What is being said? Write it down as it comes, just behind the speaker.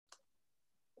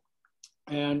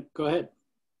And go ahead.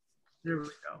 There we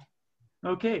go.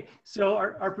 Okay, so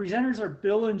our presenters are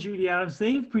Bill and Judee Adams.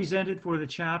 They've presented for the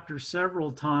chapter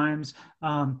several times.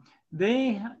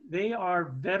 They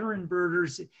are veteran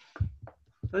birders.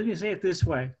 Let me say it this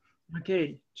way.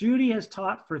 Okay, Judee has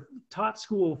taught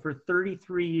school for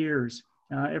 33 years.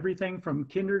 Everything from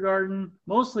kindergarten,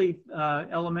 mostly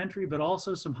elementary, but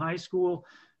also some high school.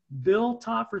 Bill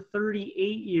taught for 38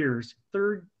 years,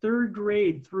 third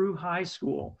grade through high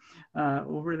school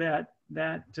over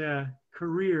that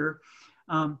career.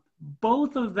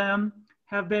 Both of them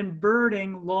have been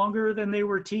birding longer than they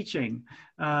were teaching.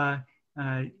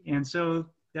 And so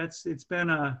it's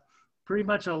been pretty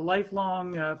much a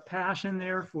lifelong passion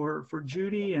there for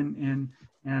Judee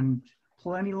and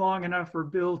plenty long enough for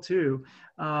Bill too.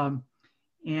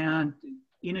 And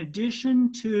in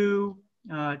addition to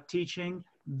teaching,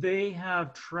 they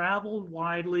have traveled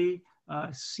widely,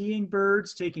 seeing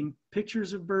birds, taking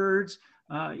pictures of birds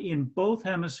in both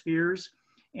hemispheres.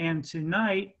 And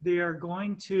tonight they are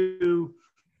going to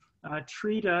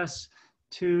treat us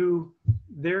to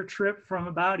their trip from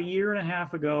about a year and a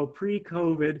half ago,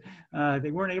 pre-COVID.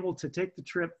 They weren't able to take the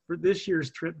trip for this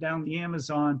year's trip down the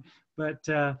Amazon, but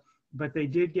they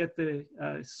did get the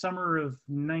summer of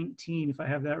 19, if I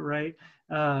have that right.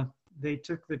 They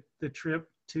took the trip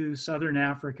to Southern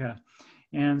Africa.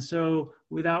 And so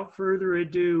without further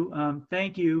ado,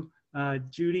 thank you,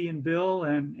 Judee and Bill,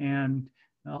 and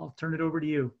I'll turn it over to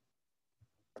you.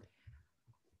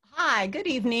 Hi, good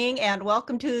evening, and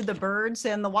welcome to the Birds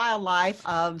and the Wildlife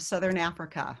of Southern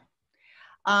Africa.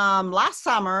 Last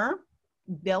summer,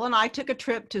 Bill and I took a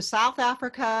trip to South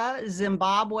Africa,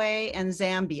 Zimbabwe, and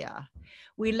Zambia.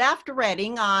 We left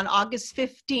Reading on August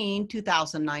 15,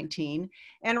 2019,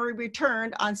 and we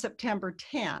returned on September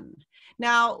 10.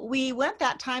 Now, we went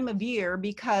that time of year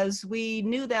because we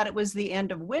knew that it was the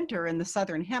end of winter in the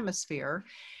Southern Hemisphere,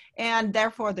 and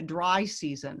therefore the dry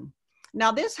season.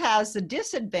 Now, this has the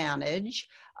disadvantage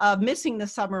of missing the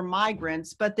summer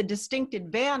migrants, but the distinct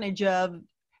advantage of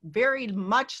very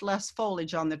much less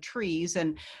foliage on the trees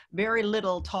and very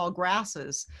little tall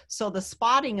grasses. So the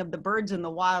spotting of the birds and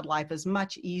the wildlife is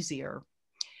much easier.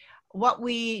 What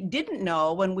we didn't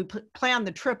know when we planned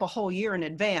the trip a whole year in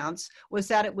advance was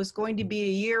that it was going to be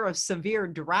a year of severe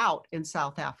drought in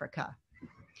South Africa.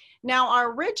 Now,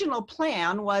 our original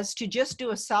plan was to just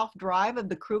do a self-drive of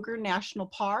the Kruger National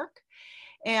Park.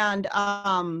 And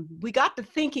we got to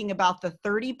thinking about the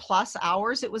 30 plus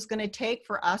hours it was going to take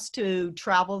for us to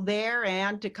travel there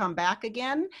and to come back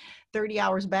again, 30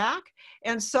 hours back.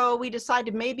 And so we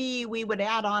decided maybe we would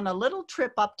add on a little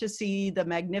trip up to see the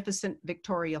magnificent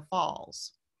Victoria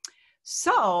Falls.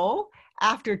 So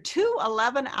after two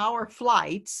 11-hour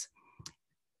flights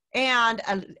and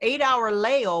an 8-hour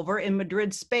layover in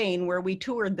Madrid, Spain, where we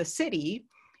toured the city,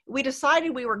 we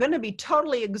decided we were going to be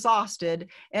totally exhausted,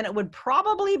 and it would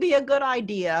probably be a good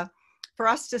idea for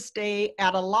us to stay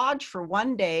at a lodge for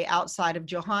one day outside of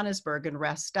Johannesburg and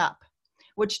rest up,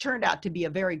 which turned out to be a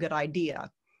very good idea.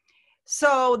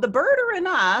 So the birder and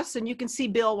us, and you can see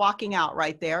Bill walking out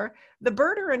right there, the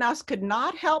birder and us could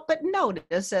not help but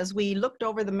notice as we looked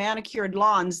over the manicured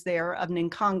lawns there of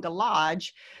Nkanga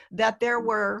Lodge that there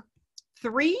were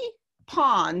 3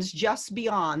 ponds just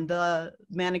beyond the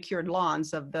manicured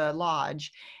lawns of the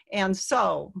lodge. And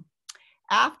so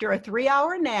after a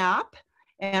 3-hour nap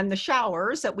and the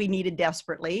showers that we needed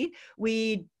desperately,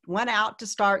 we went out to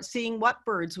start seeing what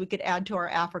birds we could add to our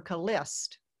Africa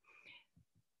list.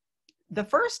 The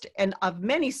first and of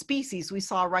many species we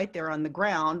saw right there on the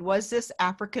ground was this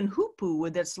African hoopoe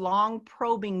with its long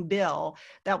probing bill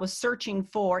that was searching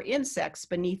for insects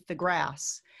beneath the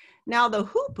grass. Now, the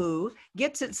hoopoe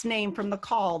gets its name from the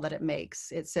call that it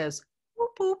makes. It says, whoop,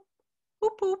 whoop,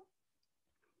 whoop, whoop.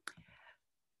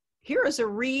 Here is a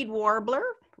reed warbler,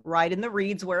 right in the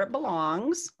reeds where it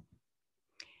belongs,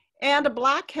 and a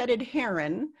black-headed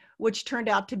heron, which turned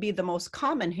out to be the most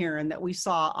common heron that we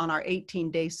saw on our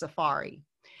 18-day safari.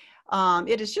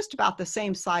 It is just about the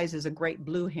same size as a great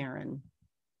blue heron.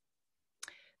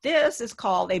 This is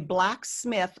called a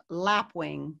blacksmith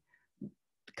lapwing,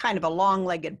 kind of a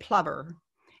long-legged plover.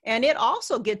 And it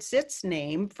also gets its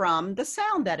name from the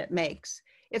sound that it makes.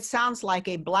 It sounds like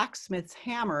a blacksmith's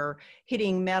hammer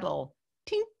hitting metal.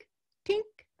 Tink, tink,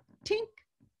 tink.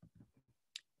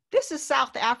 This is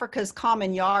South Africa's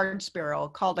common yard sparrow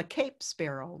called a Cape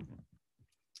sparrow.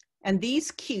 And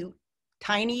these cute,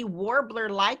 tiny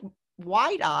warbler-like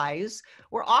white eyes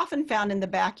were often found in the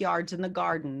backyards and the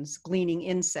gardens, gleaning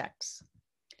insects.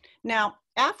 Now,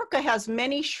 Africa has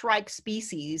many shrike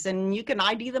species, and you can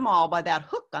ID them all by that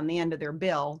hook on the end of their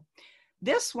bill.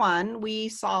 This one we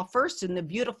saw first in the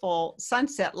beautiful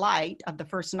sunset light of the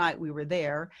first night we were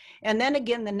there, and then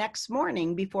again the next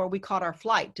morning before we caught our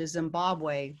flight to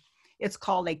Zimbabwe. It's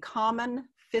called a common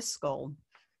fiscal.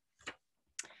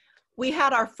 We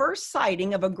had our first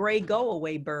sighting of a gray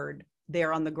go-away bird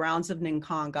there on the grounds of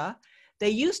Ninkanga. They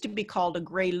used to be called a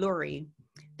gray luri.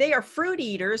 They are fruit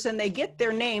eaters, and they get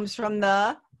their names from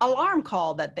the alarm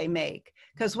call that they make,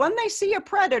 because when they see a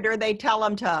predator, they tell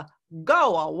them to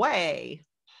go away.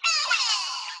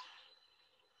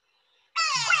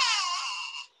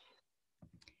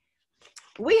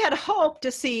 We had hoped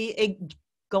to see a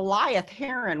Goliath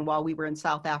heron while we were in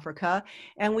South Africa,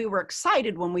 and we were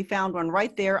excited when we found one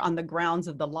right there on the grounds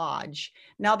of the lodge.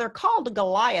 Now, they're called a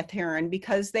Goliath heron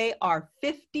because they are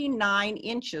 59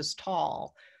 inches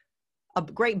tall. A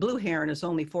great blue heron is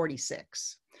only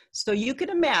 46. So you can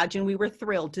imagine we were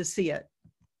thrilled to see it.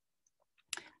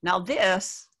 Now,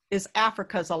 this is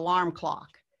Africa's alarm clock.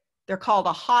 They're called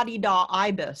a Hadi-da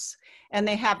ibis, and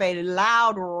they have a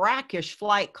loud, rackish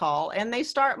flight call, and they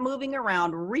start moving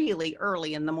around really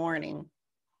early in the morning.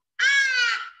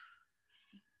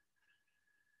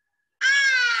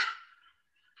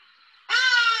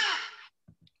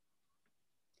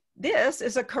 This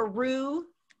is a Karoo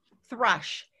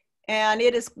thrush, and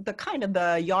it is the kind of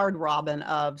the yard robin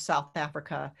of South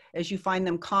Africa, as you find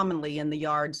them commonly in the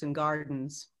yards and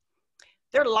gardens.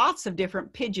 There are lots of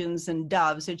different pigeons and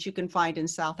doves that you can find in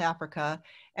South Africa,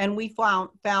 and we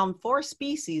found 4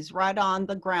 species right on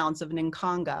the grounds of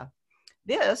Ninkanga.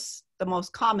 This, the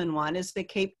most common one, is the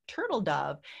Cape turtle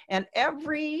dove, and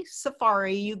every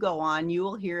safari you go on, you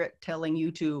will hear it telling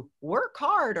you to work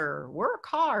harder, work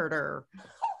harder.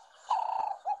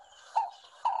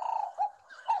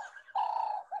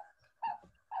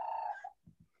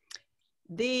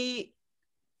 The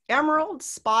emerald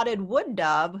spotted wood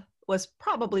dove was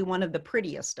probably one of the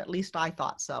prettiest, at least I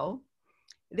thought so.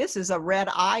 This is a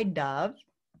red-eyed dove,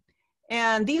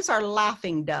 and these are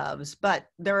laughing doves, but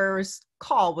their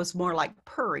call was more like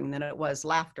purring than it was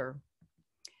laughter.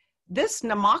 This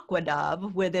Namakwa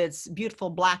dove, with its beautiful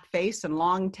black face and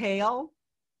long tail,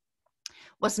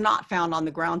 was not found on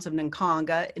the grounds of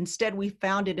Ninkanga. Instead, we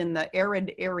found it in the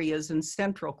arid areas in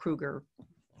central Kruger.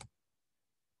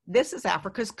 This is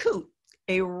Africa's coot,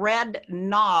 a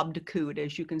red-knobbed coot,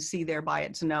 as you can see there by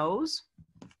its nose.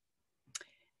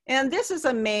 And this is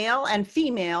a male and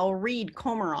female reed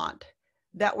cormorant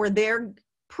that were there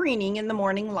preening in the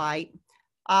morning light.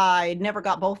 I never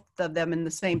got both of them in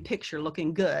the same picture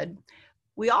looking good.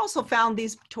 We also found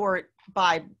these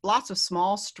by lots of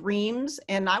small streams,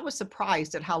 and I was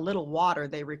surprised at how little water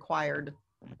they required.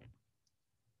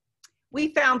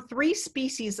 We found 3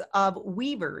 species of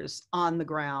weavers on the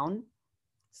ground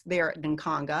there at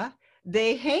Ninkanga.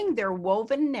 They hang their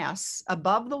woven nests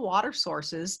above the water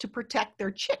sources to protect their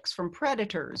chicks from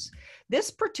predators. This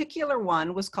particular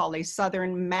one was called a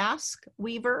southern mask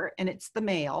weaver, and it's the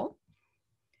male.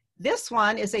 This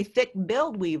one is a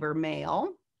thick-billed weaver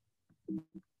male.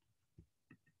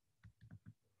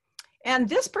 And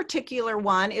this particular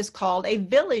one is called a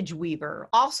village weaver,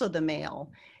 also the male.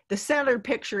 The center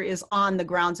picture is on the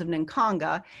grounds of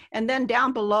Ninkanga. And then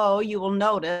down below, you will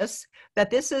notice that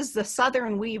this is the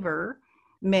southern weaver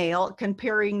male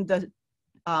comparing the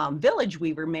village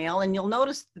weaver male. And you'll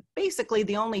notice basically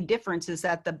the only difference is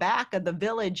that the back of the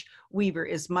village weaver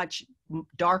is much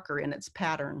darker in its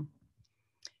pattern.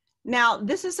 Now,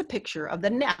 this is a picture of the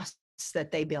nests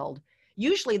that they build.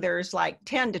 Usually there's like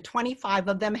 10 to 25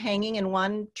 of them hanging in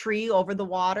one tree over the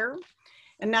water.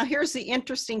 And now here's the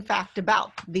interesting fact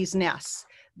about these nests.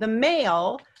 The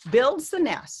male builds the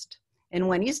nest, and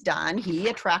when he's done, he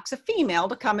attracts a female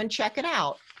to come and check it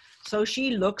out. So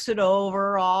she looks it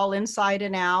over all inside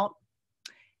and out,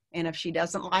 and if she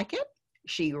doesn't like it,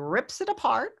 she rips it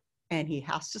apart, and he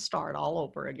has to start all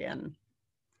over again.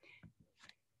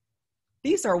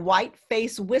 These are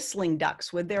white-faced whistling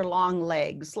ducks with their long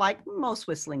legs, like most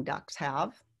whistling ducks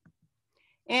have,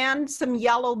 and some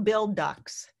yellow-billed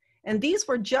ducks. And these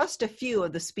were just a few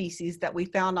of the species that we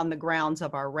found on the grounds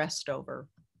of our restover.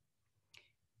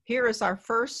 Here is our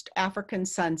first African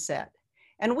sunset.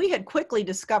 And we had quickly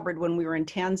discovered when we were in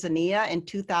Tanzania in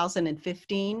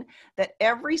 2015 that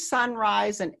every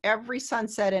sunrise and every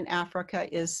sunset in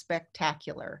Africa is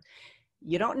spectacular.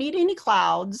 You don't need any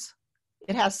clouds.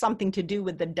 It has something to do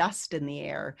with the dust in the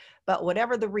air, but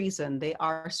whatever the reason, they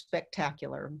are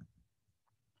spectacular.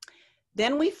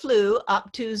 Then we flew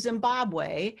up to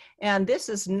Zimbabwe, and this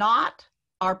is not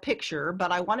our picture,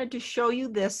 but I wanted to show you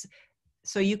this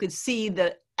so you could see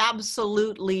the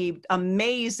absolutely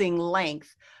amazing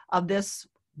length of this,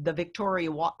 the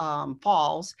Victoria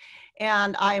Falls.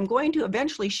 And I am going to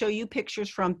eventually show you pictures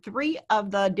from 3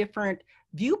 of the different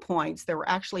viewpoints. There were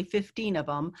actually 15 of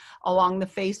them along the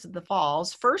face of the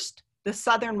falls. First, the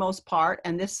southernmost part,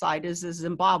 and this side is the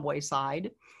Zimbabwe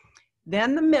side.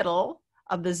 Then the middle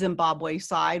of the Zimbabwe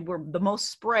side, where the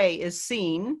most spray is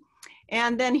seen.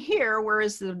 And then here, where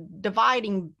is the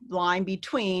dividing line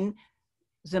between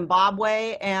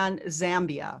Zimbabwe and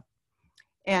Zambia.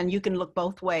 And you can look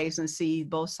both ways and see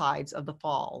both sides of the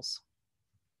falls.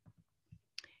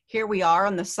 Here we are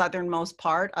on the southernmost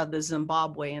part of the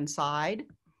Zimbabwean side.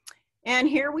 And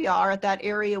here we are at that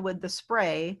area with the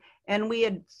spray. And we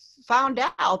had found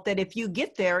out that if you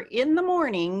get there in the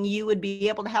morning, you would be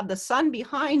able to have the sun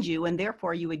behind you, and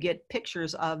therefore you would get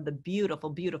pictures of the beautiful,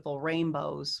 beautiful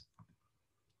rainbows.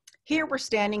 Here we're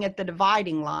standing at the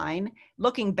dividing line,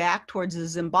 looking back towards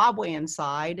the Zimbabwean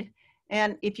side.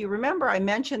 And if you remember, I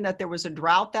mentioned that there was a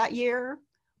drought that year.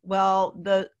 Well,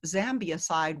 the Zambia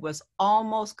side was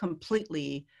almost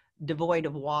completely devoid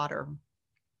of water.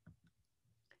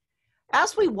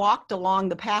 As we walked along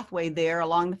the pathway there,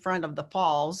 along the front of the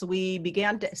falls, we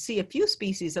began to see a few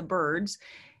species of birds,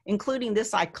 including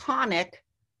this iconic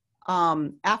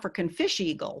African fish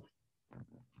eagle.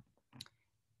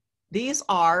 These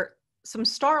are some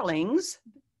starlings.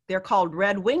 They're called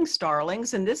red-winged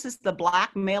starlings, and this is the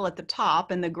black male at the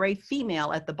top and the gray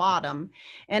female at the bottom.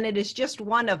 And it is just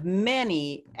one of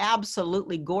many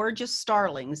absolutely gorgeous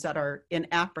starlings that are in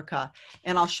Africa,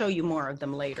 and I'll show you more of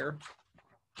them later.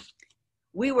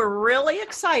 We were really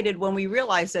excited when we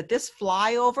realized that this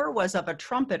flyover was of a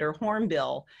trumpet or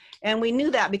hornbill, and we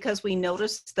knew that because we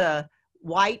noticed the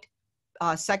white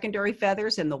secondary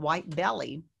feathers and the white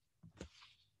belly.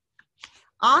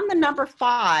 On the number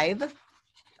 5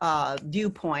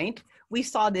 viewpoint, we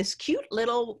saw this cute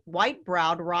little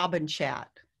white-browed robin chat.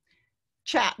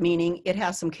 Chat meaning it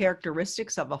has some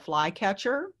characteristics of a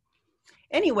flycatcher.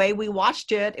 Anyway, we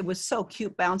watched it. It was so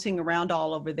cute, bouncing around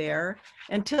all over there,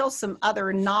 until some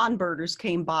other non-birders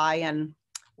came by, and,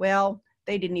 well,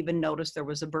 they didn't even notice there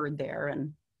was a bird there,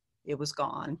 and it was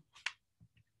gone.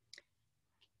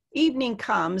 Evening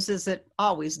comes, as it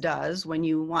always does when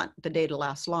you want the day to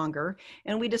last longer,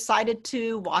 and we decided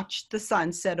to watch the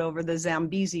sunset over the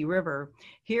Zambezi River.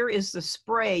 Here is the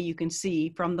spray you can see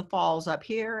from the falls up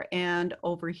here and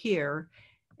over here,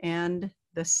 and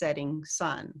the setting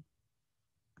sun.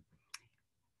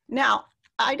 Now,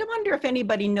 I wonder if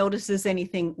anybody notices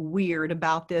anything weird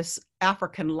about this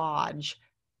African lodge,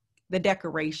 the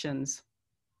decorations.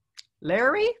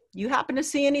 Larry, you happen to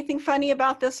see anything funny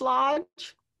about this lodge?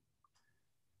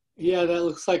 Yeah, that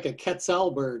looks like a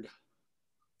quetzal bird.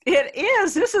 It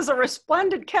is. This is a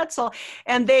resplendent quetzal,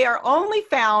 and they are only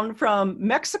found from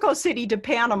Mexico City to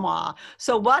Panama.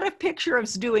 So what a picture of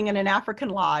us doing in an African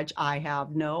lodge, I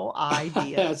have no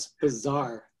idea. That's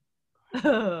bizarre.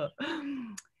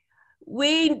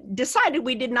 We decided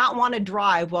we did not want to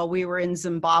drive while we were in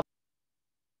Zimbabwe.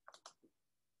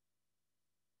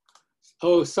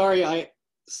 Oh, sorry.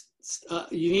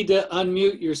 You need to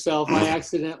unmute yourself. I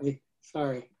accidentally.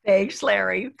 Sorry. Thanks,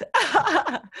 Larry.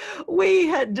 We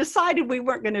had decided we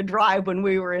weren't going to drive when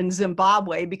we were in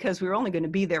Zimbabwe because we were only going to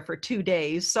be there for 2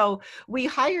 days. So we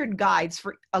hired guides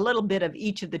for a little bit of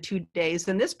each of the 2 days.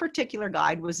 And this particular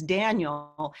guide was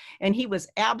Daniel, and he was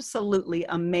absolutely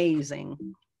amazing.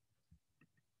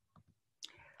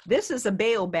 This is a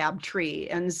baobab tree,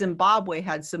 and Zimbabwe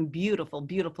had some beautiful,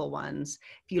 beautiful ones.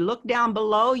 If you look down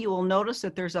below, you will notice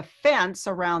that there's a fence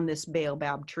around this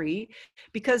baobab tree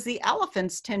because the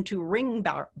elephants tend to ring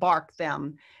bark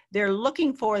them. They're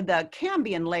looking for the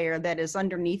cambium layer that is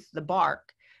underneath the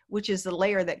bark, which is the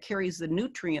layer that carries the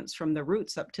nutrients from the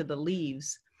roots up to the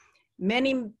leaves.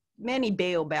 Many, many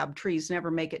baobab trees never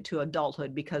make it to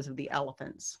adulthood because of the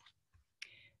elephants.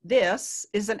 This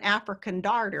is an African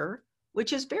darter,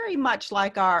 which is very much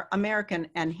like our American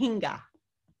anhinga.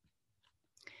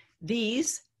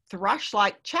 These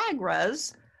thrush-like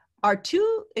chagras are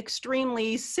 2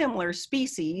 extremely similar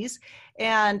species,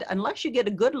 and unless you get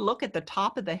a good look at the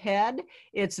top of the head,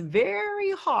 it's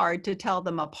very hard to tell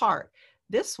them apart.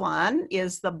 This one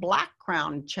is the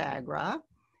black-crowned chagra,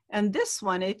 and this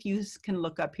one, if you can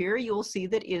look up here, you'll see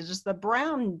that it is the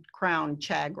brown-crowned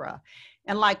chagra.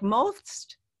 And like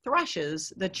most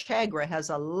thrushes, the chagra has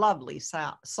a lovely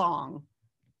song.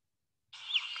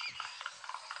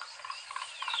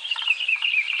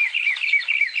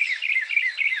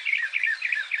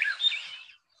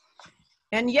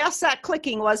 And yes, that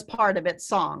clicking was part of its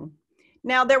song.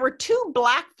 Now, there were 2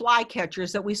 black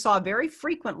flycatchers that we saw very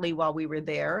frequently while we were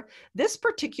there. This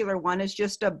particular one is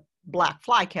just a black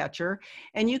flycatcher,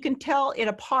 and you can tell it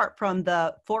apart from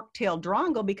the fork-tailed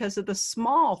drongo because of the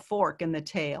small fork in the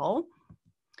tail,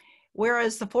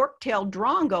 whereas the fork-tailed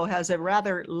drongo has a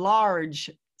rather large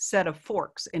set of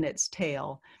forks in its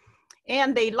tail.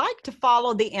 And they like to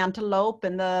follow the antelope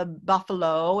and the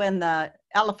buffalo and the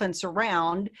elephants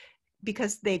around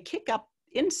because they kick up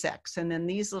insects, and then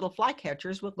these little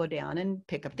flycatchers will go down and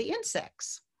pick up the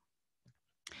insects.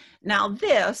 Now,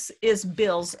 this is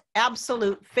Bill's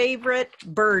absolute favorite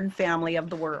bird family of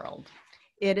the world.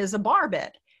 It is a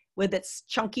barbet with its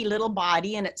chunky little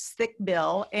body and its thick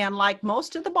bill. And like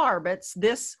most of the barbets,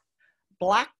 this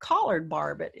black collared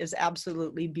barbet is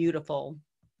absolutely beautiful.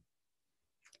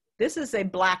 This is a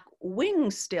black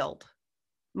wing stilt,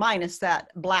 minus that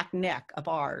black neck of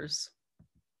ours.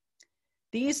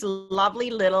 These lovely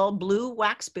little blue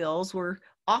wax bills were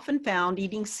often found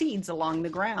eating seeds along the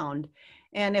ground.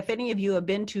 And if any of you have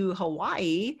been to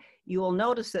Hawaii, you will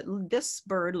notice that this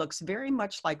bird looks very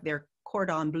much like their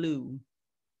cordon bleu.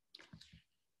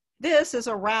 This is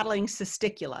a rattling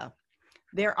cisticula.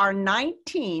 There are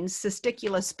 19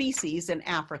 cisticula species in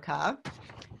Africa.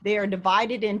 They are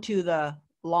divided into the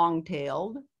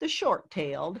long-tailed, the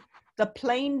short-tailed, the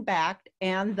plain-backed,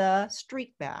 and the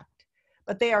streak-backed.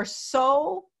 But they are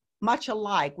so much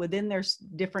alike within their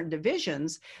different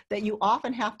divisions that you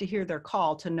often have to hear their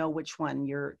call to know which one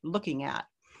you're looking at.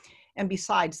 And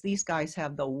besides, these guys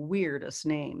have the weirdest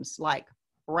names like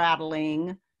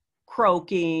rattling,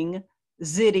 croaking,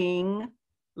 zitting,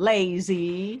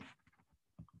 lazy.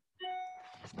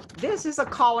 This is a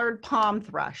collared palm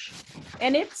thrush,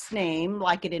 and its name,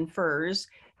 like it infers,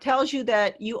 tells you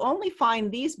that you only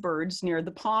find these birds near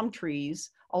the palm trees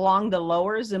along the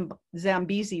lower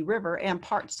Zambezi River and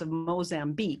parts of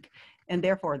Mozambique, and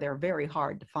therefore they're very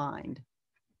hard to find.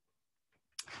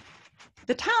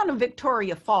 The town of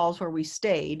Victoria Falls, where we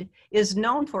stayed, is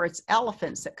known for its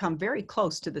elephants that come very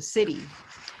close to the city.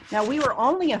 Now, we were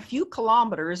only a few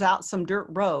kilometers out some dirt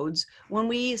roads when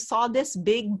we saw this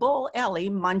big bull ellie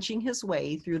munching his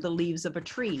way through the leaves of a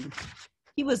tree.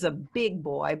 He was a big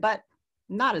boy, but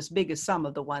not as big as some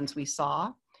of the ones we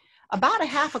saw. About a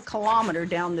half a kilometer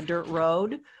down the dirt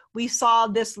road, we saw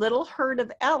this little herd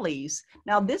of ellies.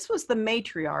 Now, this was the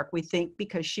matriarch, we think,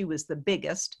 because she was the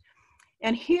biggest.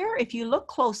 And here, if you look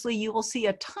closely, you will see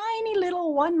a tiny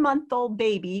little 1-month-old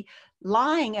baby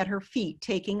lying at her feet,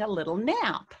 taking a little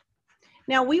nap.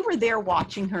 Now, we were there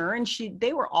watching her, and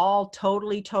they were all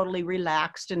totally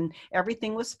relaxed, and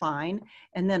everything was fine.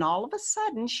 And then all of a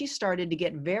sudden, she started to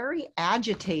get very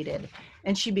agitated,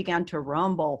 and she began to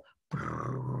rumble.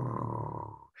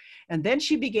 And then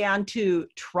she began to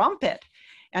trumpet.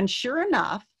 And sure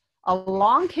enough,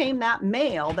 along came that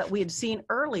male that we had seen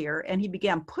earlier, and he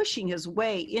began pushing his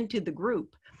way into the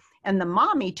group. And the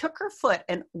mommy took her foot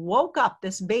and woke up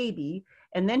this baby,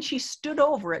 and then she stood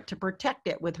over it to protect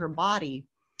it with her body.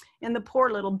 And the poor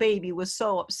little baby was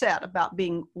so upset about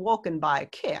being woken by a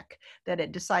kick that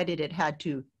it decided it had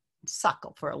to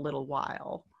suckle for a little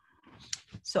while.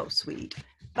 So sweet.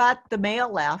 But the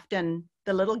male left, and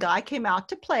the little guy came out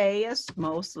to play, as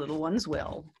most little ones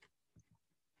will.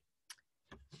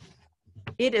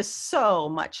 It is so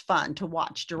much fun to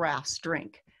watch giraffes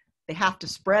drink. They have to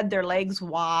spread their legs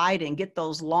wide and get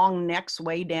those long necks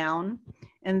way down.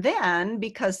 And then,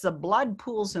 because the blood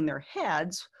pools in their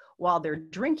heads while they're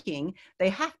drinking, they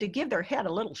have to give their head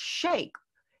a little shake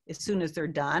as soon as they're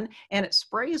done, and it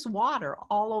sprays water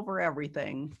all over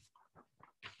everything.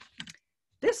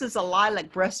 This is a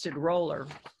lilac-breasted roller.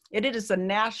 It is a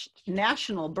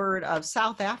national bird of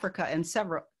South Africa and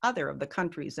several other of the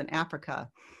countries in Africa.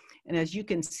 And as you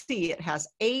can see, it has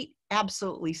 8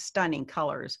 absolutely stunning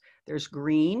colors. There's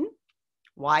green,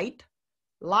 white,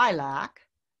 lilac,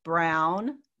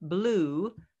 brown,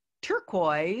 blue,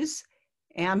 turquoise,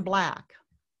 and black.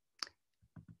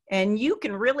 And you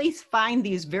can really find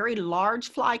these very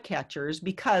large flycatchers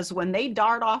because when they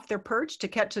dart off their perch to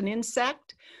catch an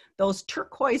insect, those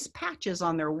turquoise patches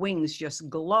on their wings just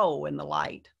glow in the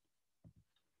light.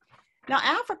 Now,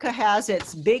 Africa has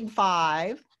its big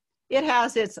 5, it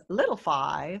has its little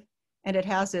 5, and it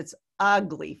has its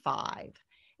ugly 5.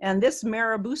 And this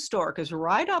marabou stork is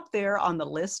right up there on the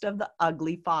list of the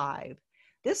ugly 5.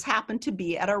 This happened to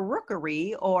be at a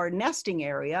rookery or nesting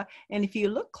area. And if you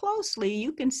look closely,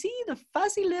 you can see the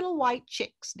fuzzy little white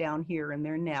chicks down here in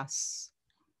their nests.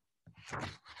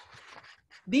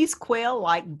 These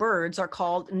quail-like birds are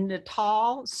called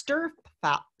Natal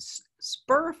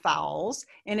spurfowls.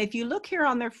 And if you look here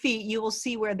on their feet, you will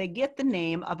see where they get the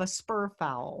name of a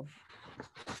spurfowl.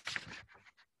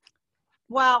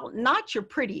 While not your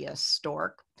prettiest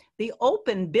stork, The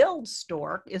open-billed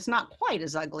stork is not quite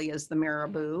as ugly as the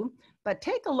marabou, but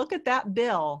take a look at that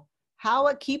bill. How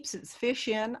it keeps its fish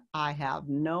in, I have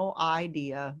no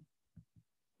idea.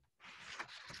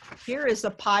 Here is a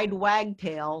pied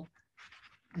wagtail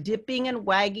dipping and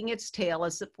wagging its tail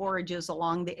as it forages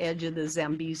along the edge of the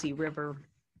Zambezi River.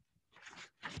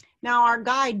 Now, our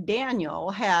guide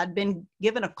Daniel had been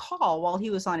given a call while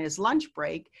he was on his lunch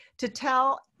break to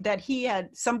tell that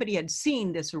somebody had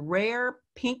seen this rare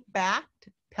pink-backed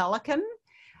pelican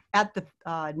at the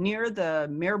near the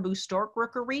Marabou Stork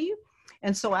Rookery.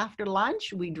 And so after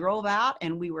lunch, we drove out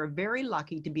and we were very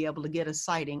lucky to be able to get a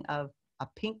sighting of a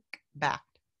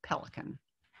pink-backed pelican.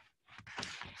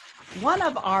 One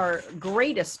of our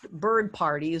greatest bird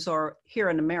parties, or here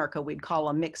in America, we'd call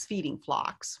them mixed feeding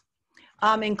flocks,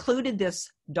 included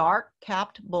this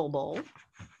dark-capped bulbul,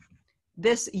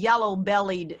 this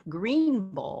yellow-bellied green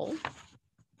bull,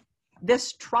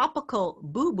 this tropical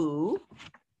boo-boo,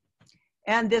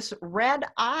 and this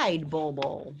red-eyed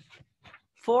bulbul.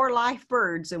 4 live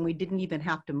birds, and we didn't even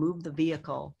have to move the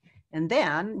vehicle. And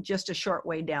then, just a short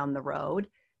way down the road,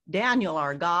 Daniel,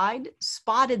 our guide,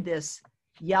 spotted this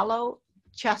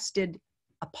yellow-chested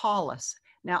Apollos.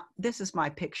 Now, this is my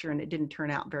picture, and it didn't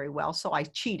turn out very well, so I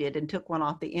cheated and took one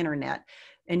off the internet.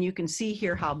 And you can see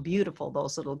here how beautiful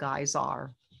those little guys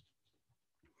are.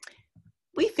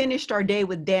 We finished our day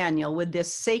with Daniel with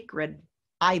this sacred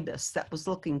ibis that was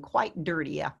looking quite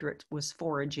dirty after it was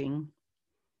foraging.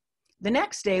 The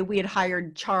next day, we had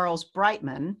hired Charles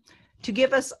Brightman to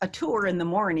give us a tour in the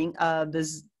morning of the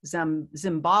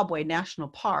Zimbabwe National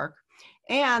Park,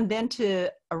 and then to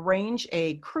arrange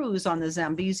a cruise on the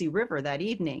Zambezi River that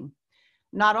evening.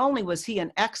 Not only was he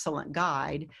an excellent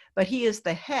guide, but he is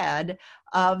the head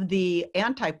of the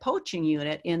anti-poaching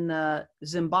unit in the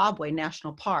Zimbabwe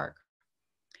National Park.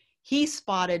 He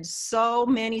spotted so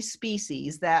many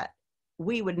species that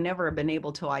we would never have been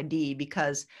able to ID,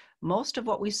 because most of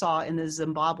what we saw in the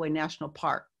Zimbabwe National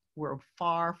Park were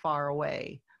far, far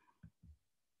away,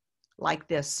 like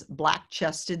this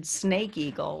black-chested snake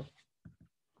eagle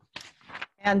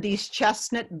and these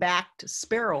chestnut-backed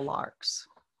sparrowlarks,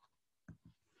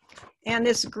 and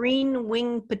this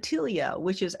green-winged petilia,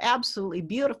 which is absolutely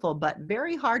beautiful but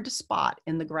very hard to spot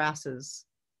in the grasses.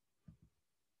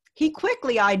 He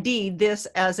quickly ID'd this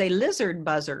as a lizard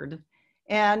buzzard,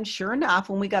 and sure enough,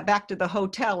 when we got back to the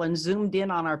hotel and zoomed in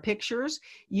on our pictures,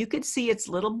 you could see its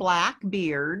little black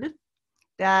beard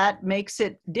that makes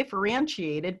it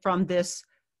differentiated from this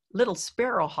little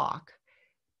sparrowhawk,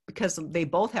 because they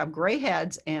both have gray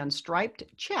heads and striped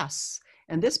chests.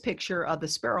 And this picture of the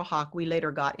sparrowhawk we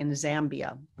later got in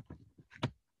Zambia.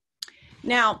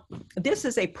 Now, this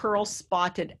is a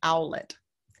pearl-spotted owlet.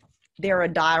 They're a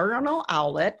diurnal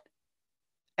owlet,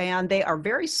 and they are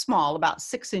very small, about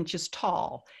 6 inches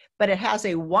tall, but it has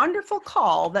a wonderful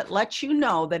call that lets you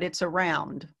know that it's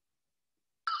around.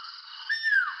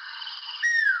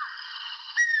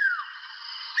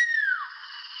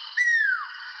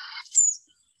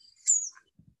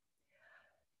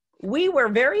 We were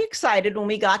very excited when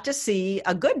we got to see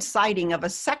a good sighting of a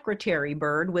secretary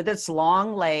bird with its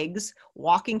long legs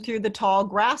walking through the tall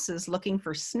grasses looking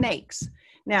for snakes.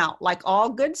 Now, like all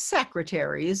good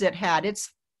secretaries, it had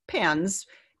its pens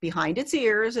behind its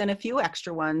ears and a few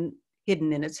extra ones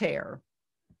hidden in its hair.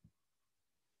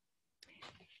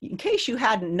 In case you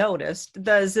hadn't noticed,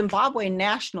 the Zimbabwe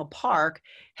National Park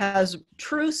has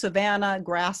true savanna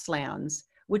grasslands,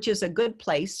 which is a good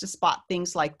place to spot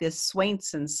things like this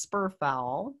Swainson's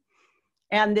spurfowl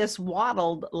and this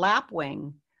wattled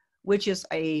lapwing, which is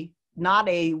not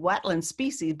a wetland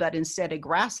species, but instead a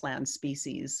grassland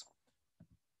species.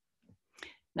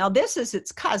 Now, this is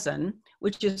its cousin,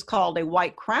 which is called a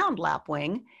white-crowned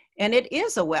lapwing, and it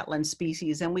is a wetland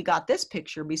species, and we got this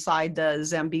picture beside the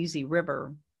Zambezi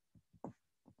River.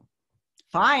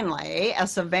 Finally, a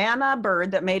savanna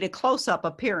bird that made a close-up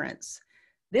appearance.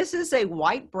 This is a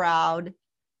white-browed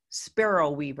sparrow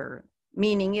weaver,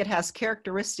 meaning it has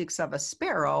characteristics of a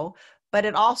sparrow, but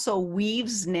it also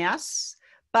weaves nests,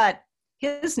 but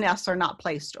his nests are not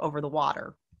placed over the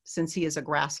water since he is a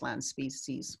grassland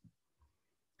species.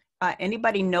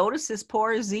 Anybody notice this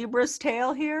poor zebra's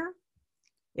tail here?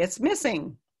 It's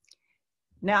missing.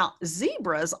 Now,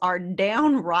 zebras are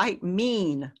downright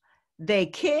mean. They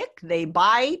kick, they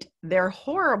bite, they're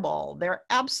horrible. They're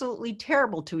absolutely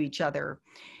terrible to each other.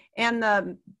 And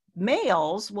the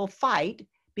males will fight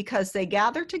because they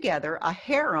gather together a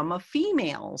harem of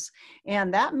females.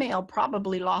 And that male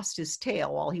probably lost his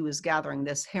tail while he was gathering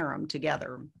this harem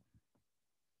together.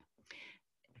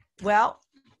 Well,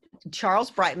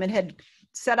 Charles Brightman had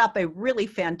set up a really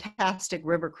fantastic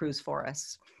river cruise for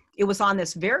us. It was on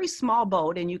this very small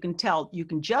boat, and you can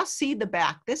just see the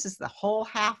back. This is the whole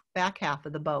back half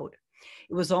of the boat.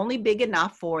 It was only big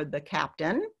enough for the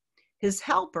captain, his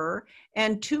helper,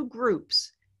 and 2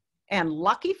 groups. And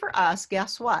lucky for us,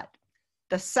 guess what?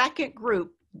 The second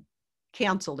group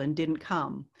canceled and didn't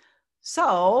come.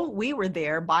 So we were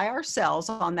there by ourselves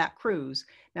on that cruise.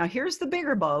 Now here's the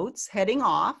bigger boats heading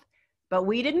off, but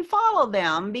we didn't follow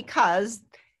them because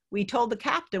we told the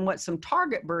captain what some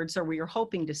target birds that we were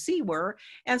hoping to see were.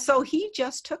 And so he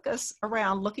just took us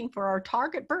around looking for our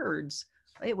target birds.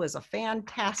 It was a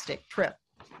fantastic trip.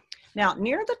 Now,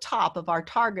 near the top of our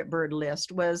target bird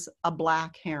list was a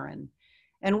black heron.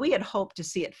 And we had hoped to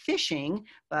see it fishing,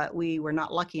 but we were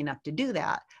not lucky enough to do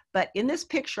that. But in this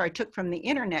picture I took from the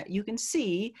internet, you can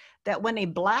see that when a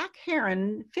black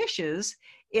heron fishes,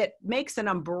 it makes an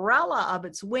umbrella of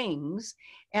its wings,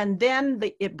 and then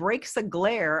it breaks the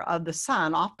glare of the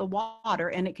sun off the water,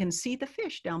 and it can see the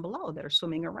fish down below that are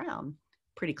swimming around.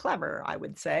 Pretty clever, I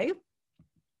would say.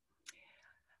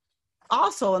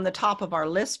 Also on the top of our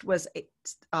list was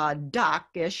a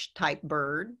duckish type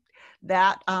bird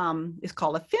that is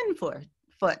called a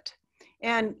finfoot.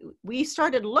 And we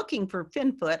started looking for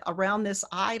finfoot around this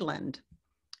island.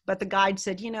 But the guide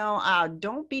said, you know,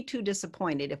 don't be too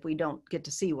disappointed if we don't get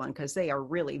to see one, because they are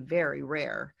really very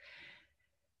rare.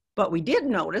 But we did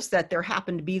notice that there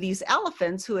happened to be these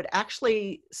elephants who had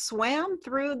actually swam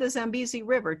through the Zambezi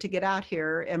River to get out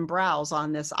here and browse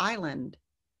on this island.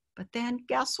 But then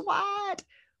guess what?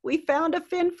 We found a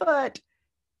finfoot.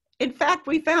 In fact,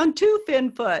 we found 2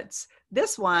 finfoots.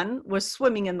 This one was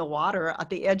swimming in the water at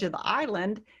the edge of the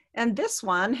island, and this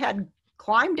one had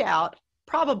climbed out,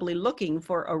 probably looking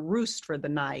for a roost for the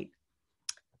night.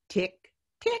 Tick,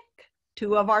 tick,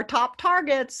 2 of our top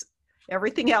targets.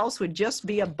 Everything else would just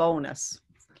be a bonus,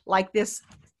 like this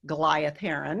Goliath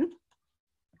heron,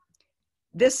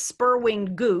 this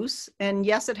spur-winged goose, and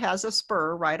yes, it has a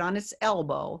spur right on its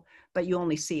elbow, but you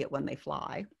only see it when they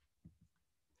fly.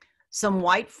 Some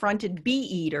white-fronted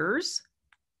bee-eaters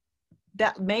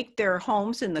that make their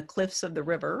homes in the cliffs of the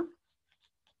river.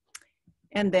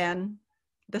 And then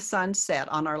the sun set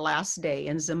on our last day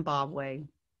in Zimbabwe.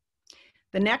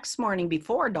 The next morning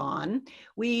before dawn,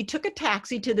 we took a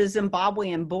taxi to the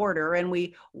Zimbabwean border, and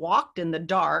we walked in the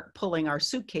dark, pulling our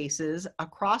suitcases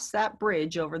across that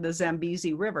bridge over the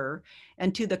Zambezi River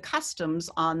and to the customs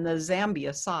on the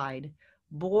Zambia side.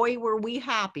 Boy, were we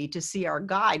happy to see our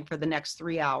guide for the next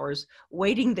 3 hours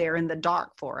waiting there in the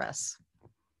dark for us.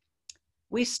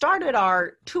 We started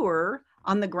our tour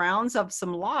on the grounds of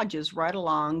some lodges right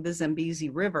along the Zambezi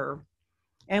River.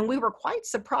 And we were quite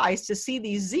surprised to see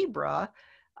these zebra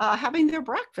having their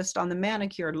breakfast on the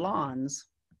manicured lawns.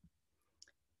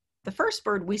 The first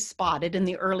bird we spotted in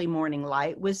the early morning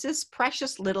light was this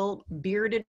precious little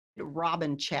bearded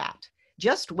robin chat,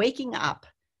 just waking up,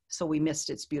 so we missed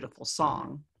its beautiful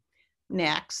song.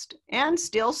 Next, and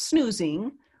still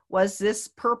snoozing, was this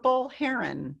purple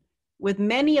heron, with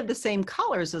many of the same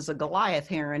colors as a Goliath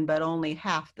heron, but only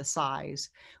half the size.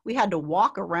 We had to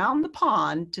walk around the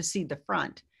pond to see the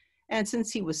front. And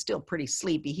since he was still pretty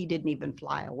sleepy, he didn't even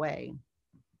fly away.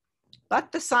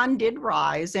 But the sun did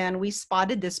rise, and we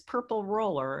spotted this purple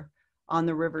roller on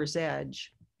the river's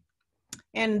edge.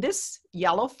 And this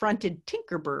yellow-fronted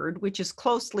tinkerbird, which is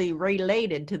closely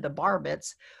related to the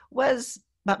barbets,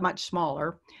 but much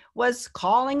smaller, was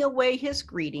calling away his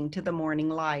greeting to the morning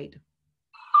light.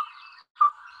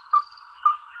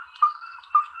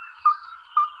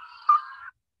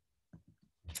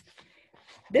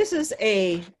 This is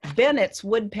a Bennett's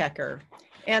woodpecker,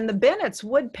 and the Bennett's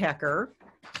woodpecker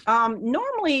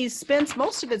normally spends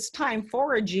most of its time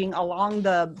foraging along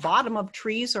the bottom of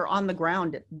trees or on the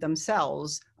ground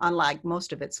themselves, unlike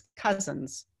most of its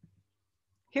cousins.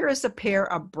 Here is a pair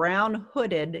of brown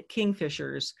hooded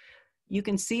kingfishers. You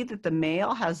can see that the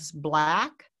male has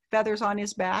black feathers on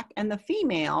his back, and the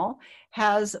female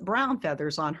has brown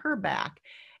feathers on her back.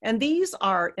 And these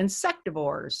are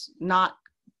insectivores, not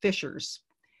fishers.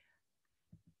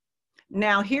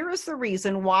 Now, here is the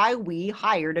reason why we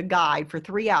hired a guide for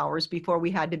 3 hours before we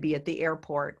had to be at the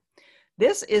airport.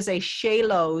 This is a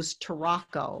Shalo's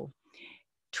turako.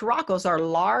 Turakos are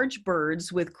large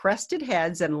birds with crested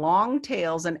heads and long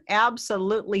tails and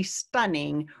absolutely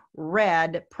stunning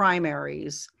red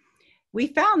primaries. We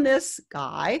found this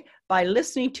guy by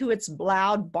listening to its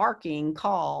loud barking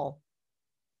call.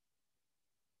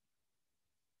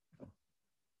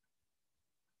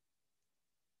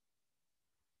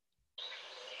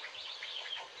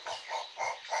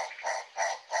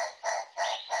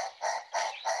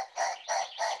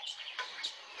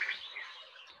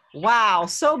 Wow,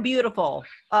 so beautiful.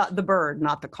 The bird,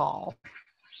 not the call.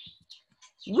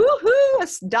 Woohoo, a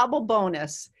double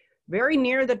bonus. Very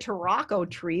near the Taraco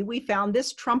tree, we found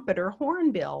this trumpeter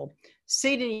hornbill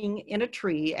sitting in a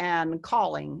tree and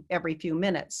calling every few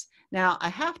minutes. Now, I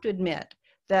have to admit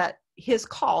that his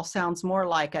call sounds more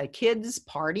like a kid's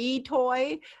party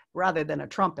toy rather than a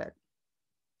trumpet.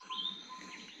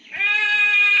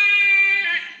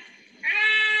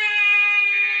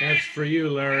 That's for you,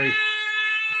 Larry.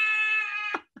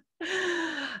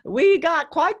 We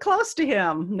got quite close to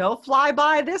him. No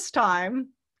flyby this time.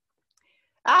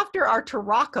 After our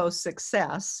Taraco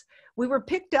success, we were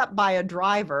picked up by a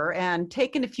driver and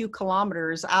taken a few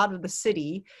kilometers out of the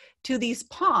city to these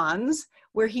ponds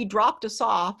where he dropped us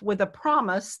off with a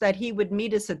promise that he would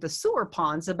meet us at the sewer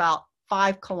ponds about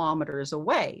 5 kilometers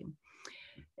away.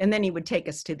 And then he would take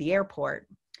us to the airport.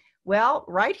 Well,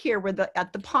 right here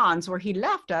at the ponds where he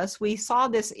left us, we saw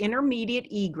this intermediate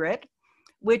egret,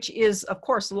 which is, of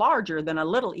course, larger than a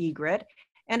little egret.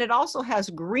 And it also has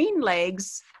green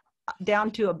legs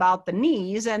down to about the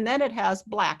knees, and then it has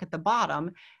black at the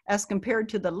bottom, as compared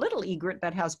to the little egret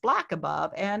that has black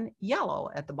above and yellow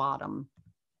at the bottom.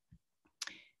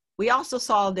 We also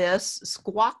saw this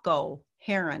squawko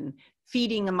heron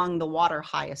feeding among the water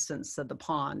hyacinths of the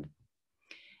pond.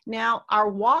 Now, our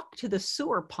walk to the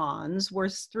sewer ponds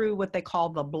was through what they call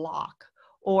the block,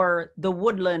 or the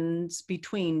woodlands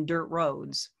between dirt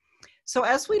roads. So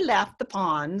as we left the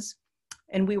ponds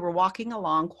and we were walking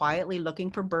along quietly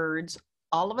looking for birds,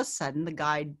 all of a sudden the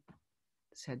guide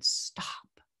said,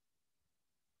 "Stop."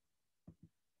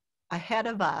 Ahead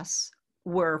of us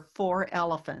were 4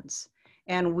 elephants,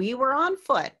 and we were on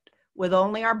foot with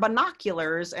only our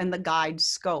binoculars and the guide's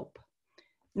scope.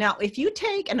 Now, if you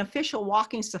take an official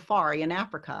walking safari in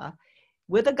Africa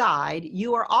with a guide,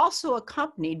 you are also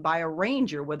accompanied by a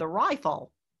ranger with a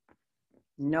rifle.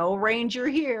 No ranger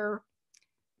here.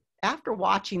 After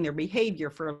watching their behavior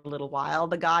for a little while,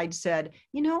 the guide said,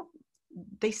 "You know,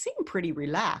 they seem pretty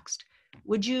relaxed.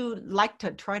 Would you like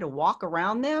to try to walk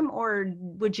around them, or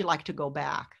would you like to go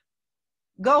back?"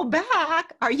 Go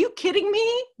back? Are you kidding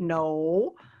me?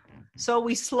 No. So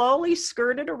we slowly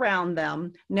skirted around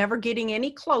them, never getting any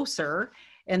closer,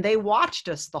 and they watched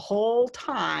us the whole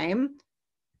time,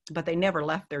 but they never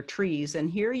left their trees. And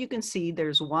here you can see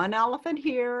there's one elephant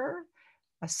here,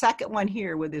 a second one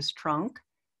here with his trunk,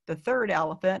 the third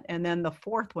elephant, and then the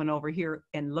fourth one over here.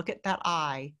 And look at that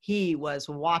eye. He was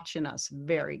watching us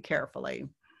very carefully.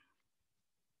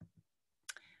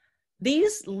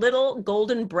 These little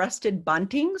golden-breasted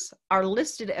buntings are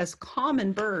listed as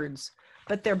common birds,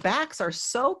 but their backs are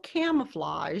so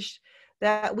camouflaged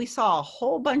that we saw a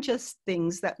whole bunch of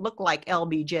things that look like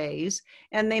LBJs,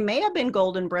 and they may have been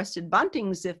golden-breasted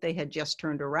buntings if they had just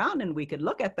turned around and we could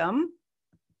look at them.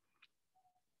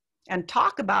 And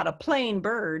talk about a plain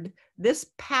bird, this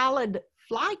pallid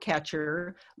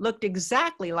flycatcher looked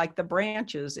exactly like the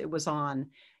branches it was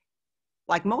on.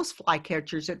 Like most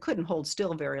flycatchers, it couldn't hold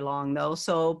still very long though,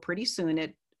 so pretty soon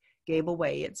it gave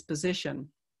away its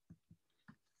position.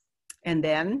 And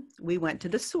then we went to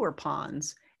the sewer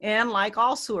ponds. And like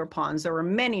all sewer ponds, there were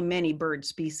many, many bird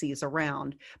species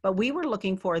around. But we were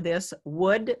looking for this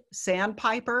wood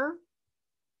sandpiper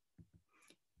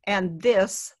and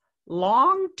this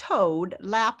long-toed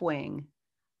lapwing.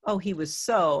 Oh, he was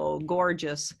so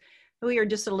gorgeous. We are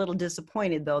just a little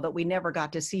disappointed, though, that we never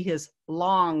got to see his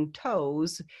long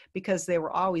toes because they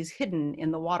were always hidden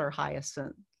in the water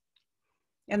hyacinth.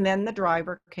 And then the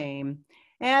driver came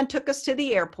and took us to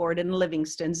the airport in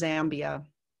Livingstone, Zambia.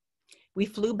 We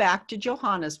flew back to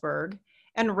Johannesburg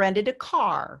and rented a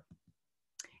car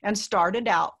and started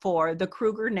out for the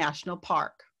Kruger National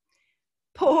Park.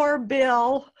 Poor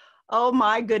Bill. Oh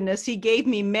my goodness, he gave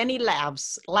me many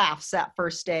laughs that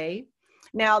first day.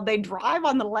 Now, they drive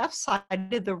on the left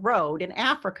side of the road in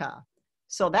Africa.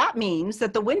 So that means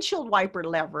that the windshield wiper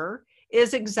lever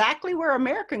is exactly where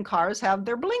American cars have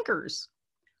their blinkers.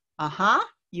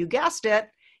 You guessed it.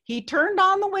 He turned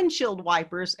on the windshield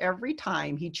wipers every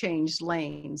time he changed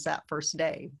lanes that first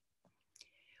day.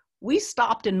 We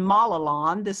stopped in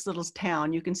Malalan, this little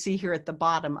town you can see here at the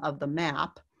bottom of the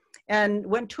map, and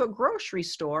went to a grocery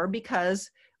store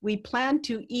because we planned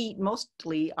to eat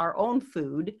mostly our own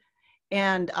food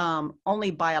and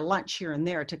only buy a lunch here and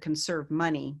there to conserve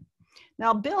money.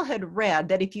 Now, Bill had read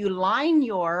that if you line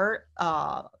your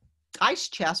ice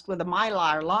chest with a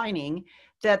Mylar lining,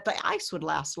 that the ice would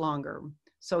last longer.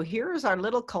 So here's our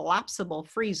little collapsible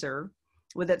freezer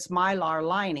with its Mylar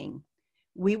lining.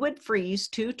 We would freeze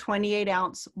 2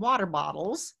 28-ounce water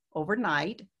bottles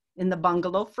overnight in the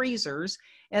bungalow freezers,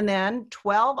 and then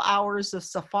 12 hours of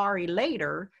safari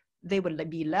later, they would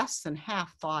be less than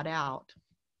half thawed out.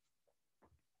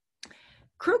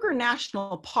 Kruger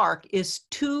National Park is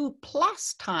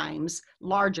 2+ times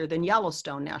larger than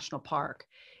Yellowstone National Park.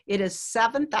 It is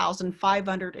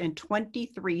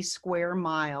 7,523 square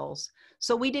miles.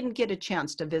 So we didn't get a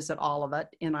chance to visit all of it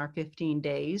in our 15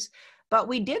 days, but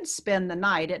we did spend the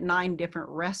night at 9 different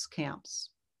rest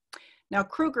camps. Now,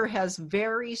 Kruger has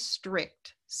very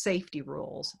strict safety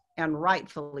rules, and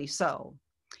rightfully so,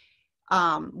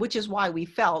 which is why we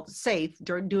felt safe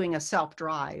during doing a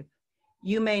self-drive.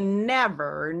 You may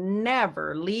never,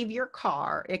 never leave your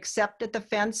car except at the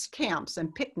fenced camps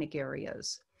and picnic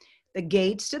areas. The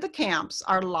gates to the camps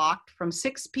are locked from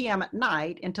 6 p.m. at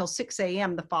night until 6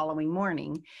 a.m. the following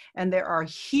morning, and there are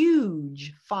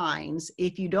huge fines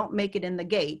if you don't make it in the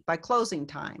gate by closing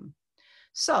time.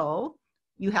 So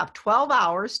you have 12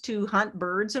 hours to hunt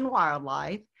birds and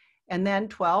wildlife, and then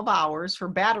 12 hours for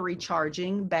battery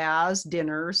charging, baths,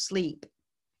 dinner, sleep.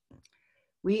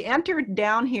 We entered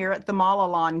down here at the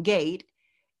Malalan Gate,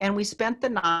 and we spent the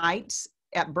nights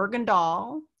at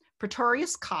Bergendal,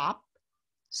 Pretorius Kop,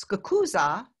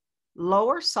 Skakuza,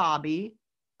 Lower Sabi,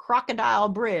 Crocodile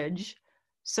Bridge,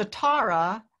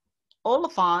 Satara,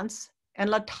 Oliphants, and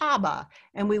Lataba.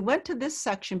 And we went to this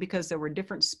section because there were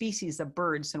different species of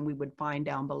birds than we would find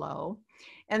down below.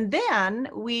 And then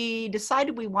we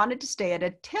decided we wanted to stay at a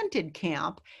tented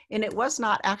camp, and it was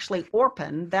not actually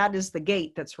Orpin. That is the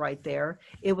gate that's right there.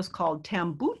 It was called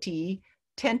Tambuti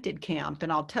Tented Camp,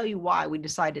 and I'll tell you why we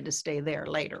decided to stay there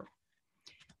later.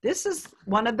 This is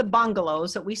one of the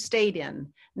bungalows that we stayed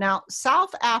in. Now,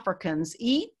 South Africans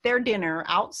eat their dinner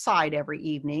outside every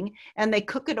evening, and they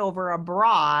cook it over a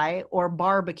braai or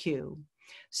barbecue.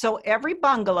 So every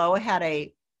bungalow had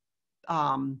a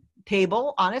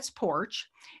table on its porch,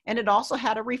 and it also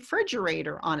had a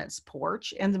refrigerator on its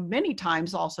porch, and many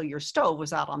times also your stove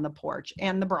was out on the porch,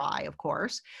 and the braai, of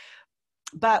course.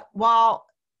 But while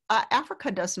Africa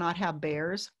does not have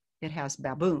bears, it has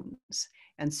baboons.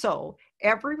 And so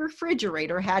every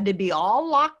refrigerator had to be all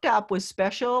locked up with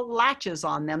special latches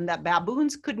on them that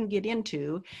baboons couldn't get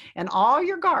into, and all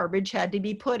your garbage had to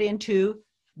be put into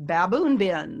baboon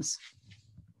bins.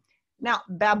 Now,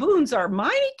 baboons are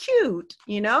mighty cute,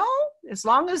 you know, as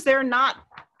long as they're not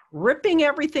ripping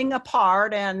everything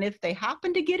apart, and if they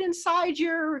happen to get inside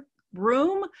your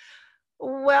room,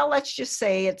 well, let's just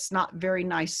say it's not very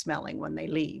nice smelling when they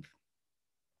leave.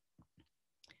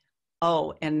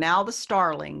 Oh, and now the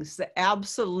starlings, the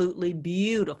absolutely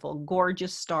beautiful,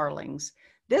 gorgeous starlings.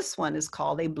 This one is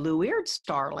called a blue-eared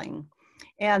starling,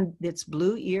 and its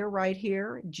blue ear right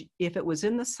here, if it was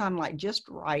in the sunlight just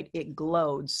right, it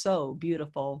glowed so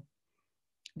beautiful.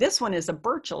 This one is a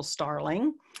Burchell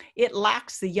starling. It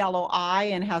lacks the yellow eye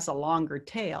and has a longer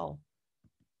tail.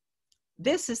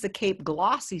 This is the Cape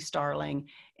glossy starling,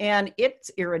 and its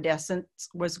iridescence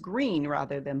was green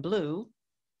rather than blue.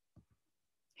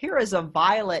 Here is a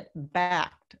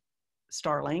violet-backed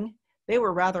starling. They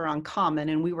were rather uncommon,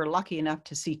 and we were lucky enough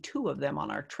to see 2 of them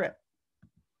on our trip.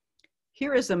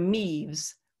 Here is a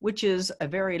Meves, which is a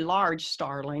very large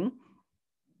starling.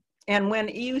 And when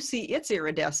you see its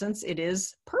iridescence, it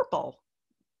is purple.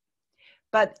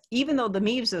 But even though the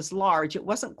Meves is large, it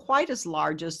wasn't quite as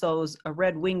large as those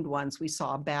red-winged ones we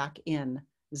saw back in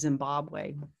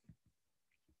Zimbabwe.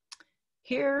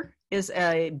 Here is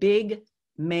a big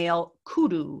male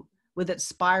kudu with its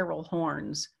spiral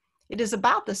horns. It is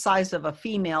about the size of a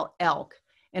female elk,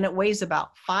 and it weighs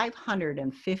about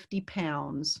 550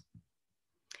 pounds.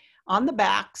 On the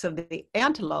backs of the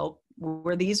antelope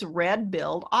were these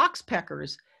red-billed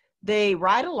oxpeckers. They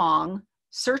ride along,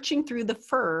 searching through the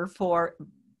fur for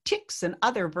ticks and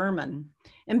other vermin.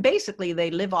 And basically,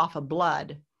 they live off of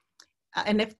blood.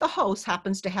 And if the host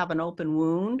happens to have an open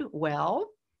wound, well,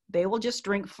 they will just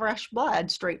drink fresh blood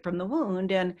straight from the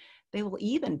wound, and they will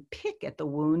even pick at the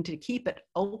wound to keep it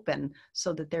open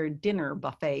so that their dinner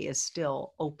buffet is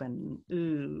still open.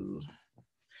 Ooh.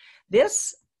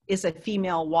 This is a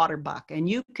female water buck, and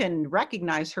you can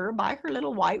recognize her by her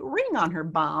little white ring on her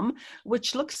bum,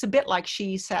 which looks a bit like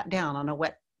she sat down on a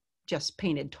wet, just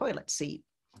painted toilet seat.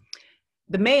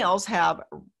 The males have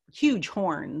huge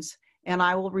horns, and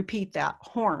I will repeat that,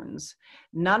 horns.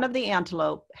 None of the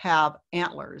antelope have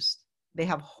antlers. They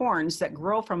have horns that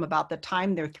grow from about the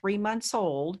time they're 3 months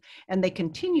old, and they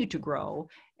continue to grow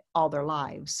all their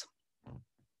lives.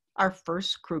 Our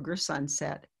first Kruger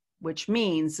sunset, which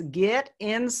means get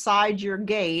inside your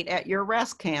gate at your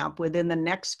rest camp within the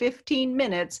next 15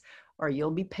 minutes, or you'll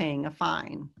be paying a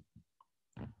fine.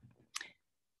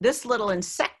 This little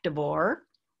insectivore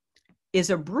is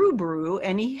a brew,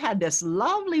 and he had this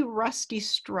lovely rusty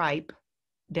stripe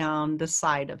down the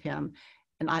side of him.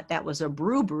 And that was a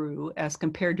brew as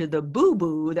compared to the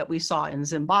boo-boo that we saw in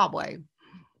Zimbabwe.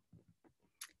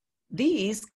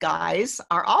 These guys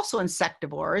are also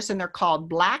insectivores, and they're called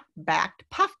black-backed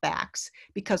puffbacks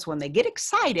because when they get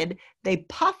excited, they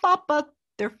puff up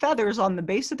their feathers on the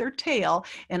base of their tail,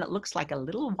 and it looks like a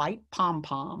little white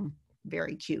pom-pom.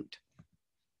 Very cute.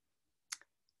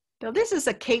 Now, this is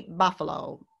a Cape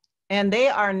buffalo, and they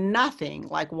are nothing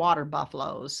like water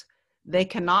buffaloes. They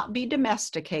cannot be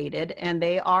domesticated, and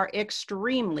they are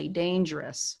extremely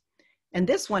dangerous. And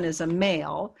this one is a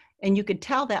male, and you could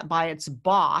tell that by its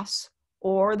boss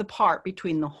or the part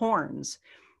between the horns.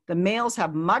 The males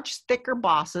have much thicker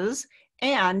bosses,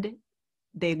 and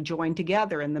they join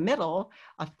together in the middle.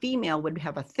 A female would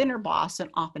have a thinner boss and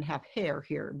often have hair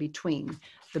here between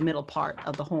the middle part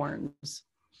of the horns.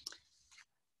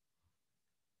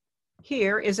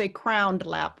 Here is a crowned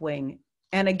lapwing.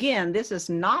 And again, this is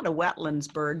not a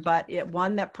wetlands bird, but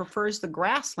one that prefers the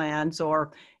grasslands,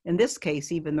 or in this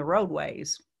case, even the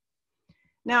roadways.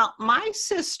 Now, my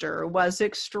sister was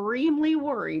extremely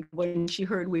worried when she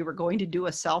heard we were going to do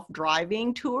a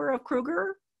self-driving tour of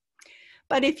Kruger.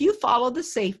 But if you follow the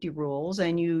safety rules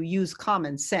and you use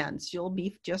common sense, you'll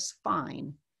be just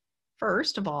fine.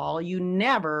 First of all, you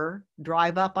never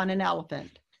drive up on an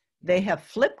elephant. They have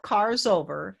flipped cars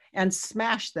over and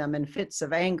smashed them in fits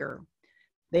of anger.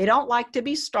 They don't like to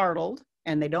be startled,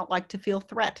 and they don't like to feel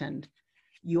threatened.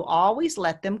 You always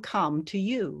let them come to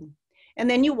you. And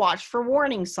then you watch for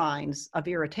warning signs of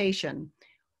irritation,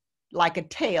 like a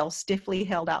tail stiffly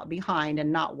held out behind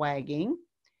and not wagging,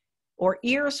 or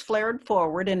ears flared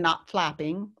forward and not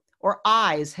flapping, or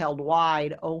eyes held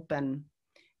wide open.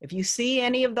 If you see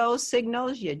any of those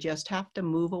signals, you just have to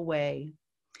move away.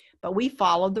 But we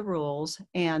followed the rules,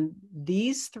 and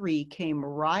these three came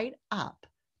right up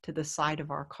to the side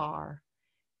of our car.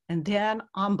 And then,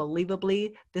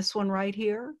 unbelievably, this one right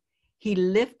here, he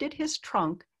lifted his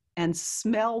trunk and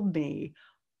smelled me.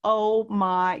 Oh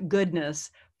my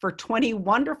goodness. For 20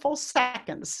 wonderful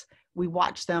seconds, we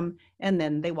watched them, and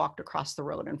then they walked across the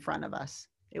road in front of us.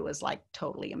 It was like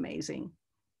totally amazing.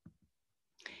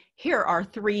 Here are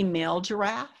three male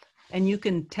giraffe, and you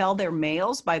can tell they're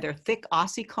males by their thick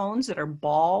ossicones that are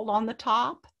bald on the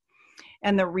top.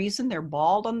 And the reason they're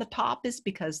bald on the top is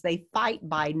because they fight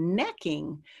by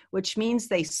necking, which means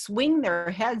they swing their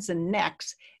heads and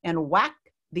necks and whack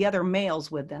the other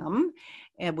males with them,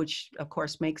 and which of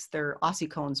course makes their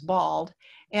ossicones bald.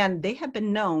 And they have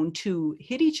been known to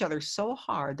hit each other so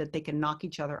hard that they can knock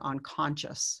each other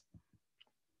unconscious.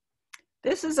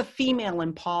 This is a female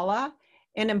impala,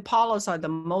 and impalas are the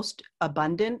most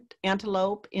abundant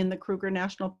antelope in the Kruger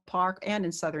National Park and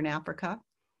in Southern Africa.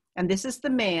 And this is the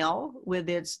male with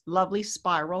its lovely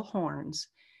spiral horns.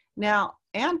 Now,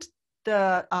 and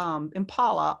the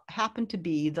impala happen to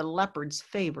be the leopard's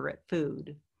favorite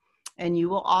food. And you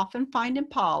will often find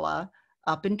impala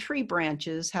up in tree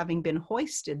branches having been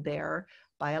hoisted there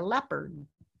by a leopard.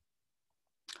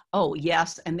 Oh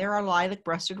yes, and there are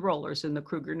lilac-breasted rollers in the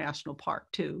Kruger National Park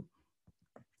too.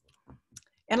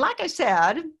 And like I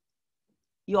said,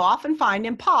 you often find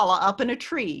impala up in a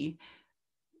tree.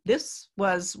 This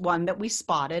was one that we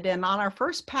spotted, and on our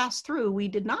first pass through, we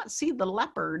did not see the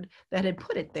leopard that had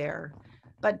put it there.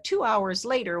 But 2 hours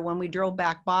later, when we drove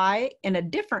back by in a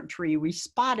different tree, we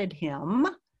spotted him.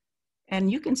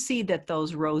 And you can see that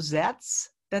those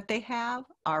rosettes that they have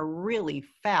are really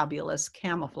fabulous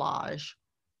camouflage.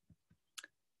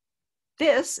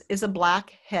 This is a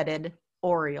black-headed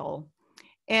oriole.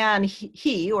 And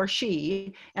he or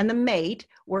she and the mate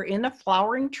were in a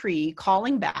flowering tree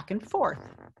calling back and forth.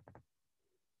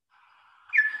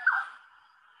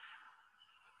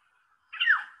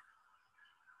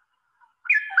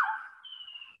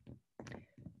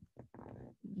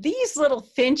 These little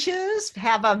finches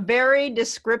have a very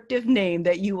descriptive name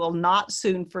that you will not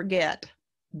soon forget.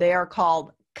 They are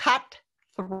called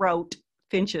cutthroat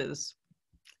finches.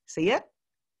 See it?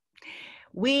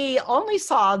 We only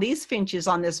saw these finches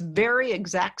on this very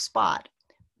exact spot,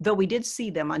 though we did see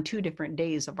them on 2 different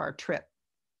days of our trip.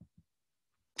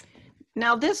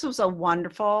 Now, this was a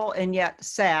wonderful and yet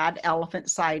sad elephant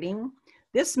sighting.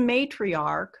 This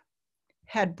matriarch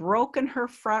had broken her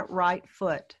front right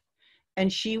foot,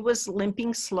 and she was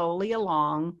limping slowly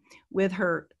along with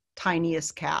her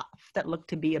tiniest calf that looked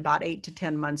to be about 8 to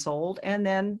 10 months old, and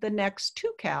then the next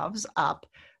 2 calves up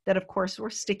that of course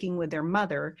were sticking with their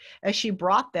mother as she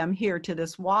brought them here to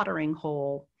this watering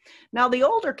hole. Now the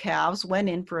older calves went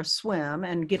in for a swim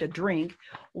and get a drink,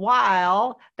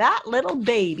 while that little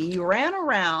baby ran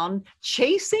around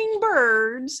chasing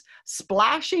birds,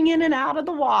 splashing in and out of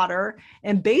the water,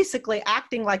 and basically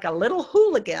acting like a little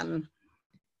hooligan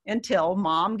until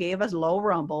Mom gave a low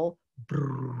rumble,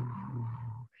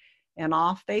 and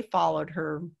off they followed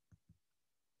her.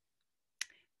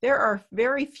 There are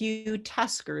very few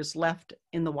tuskers left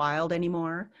in the wild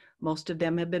anymore. Most of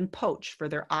them have been poached for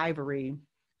their ivory.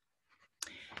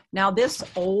 Now this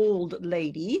old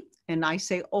lady, and I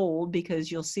say old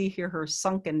because you'll see here her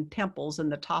sunken temples in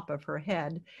the top of her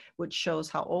head, which shows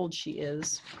how old she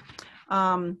is.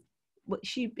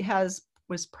 She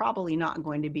was probably not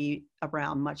going to be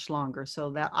around much longer.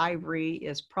 So that ivory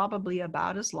is probably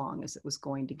about as long as it was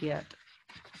going to get.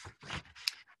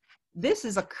 This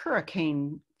is a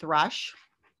hurricane thrush,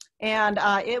 and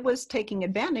it was taking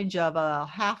advantage of a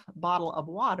half bottle of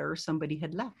water somebody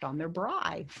had left on their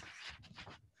braai.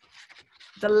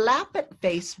 The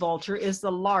lappet-faced vulture is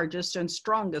the largest and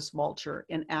strongest vulture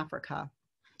in Africa.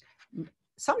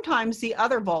 Sometimes the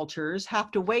other vultures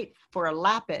have to wait for a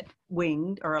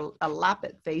lappet-winged or a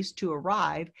lappet face to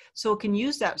arrive, so it can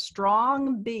use that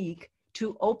strong beak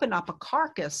to open up a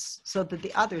carcass so that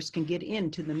the others can get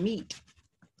into the meat.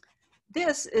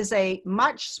 This is a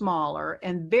much smaller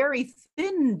and very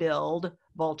thin-billed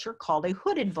vulture called a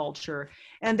hooded vulture,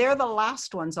 and they're the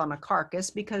last ones on a carcass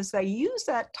because they use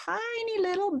that tiny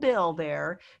little bill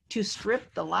there to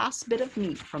strip the last bit of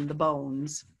meat from the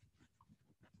bones.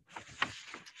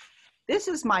 This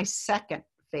is my second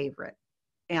favorite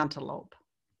antelope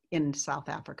in South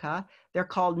Africa. They're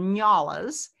called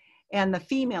nyalas, and the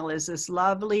female is this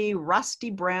lovely rusty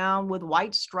brown with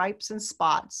white stripes and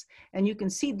spots, and you can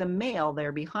see the male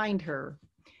there behind her.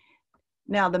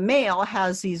 Now the male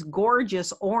has these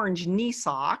gorgeous orange knee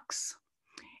socks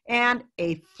and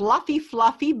a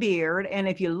fluffy beard, and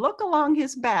if you look along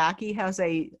his back, he has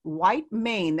a white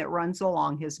mane that runs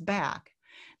along his back.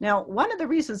 Now, one of the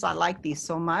reasons I like these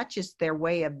so much is their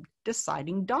way of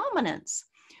deciding dominance.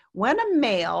 When a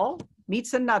male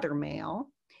meets another male,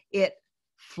 it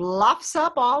fluffs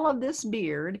up all of this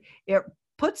beard, it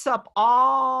puts up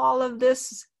all of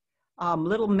this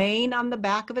little mane on the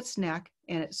back of its neck,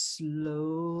 and it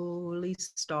slowly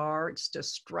starts to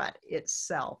strut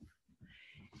itself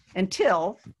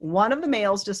until one of the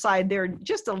males decide they're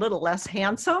just a little less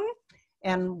handsome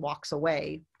and walks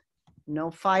away.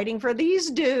 No fighting for these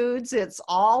dudes. It's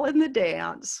all in the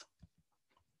dance.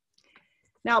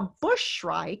 Now, bush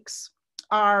shrikes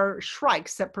are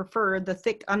shrikes that prefer the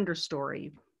thick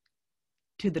understory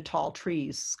to the tall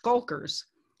trees, skulkers.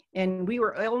 And we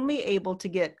were only able to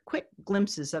get quick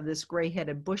glimpses of this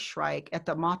gray-headed bush shrike at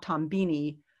the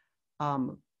Matambini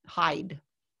hide.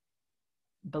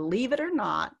 Believe it or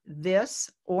not, this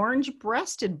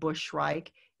orange-breasted bush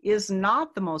shrike is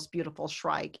not the most beautiful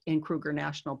shrike in Kruger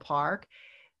National Park.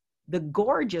 The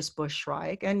gorgeous bush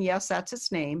shrike, and yes, that's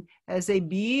its name, has a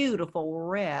beautiful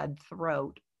red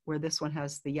throat, where this one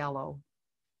has the yellow.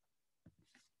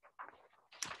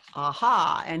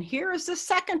 Aha, and here is the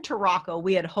second Turako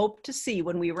we had hoped to see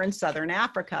when we were in Southern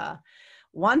Africa.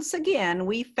 Once again,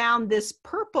 we found this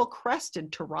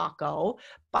purple-crested Turako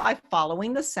by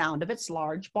following the sound of its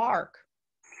large bark.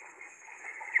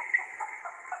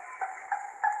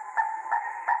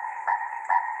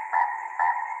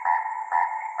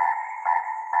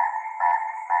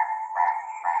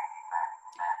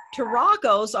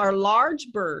 Turakos are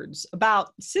large birds,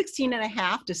 about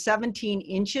 16.5 to 17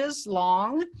 inches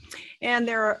long, and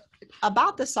they're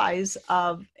about the size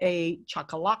of a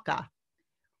chakalaka.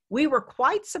 We were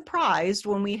quite surprised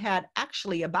when we had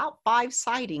actually about 5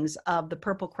 sightings of the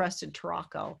purple-crested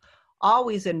Turako,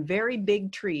 always in very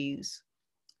big trees.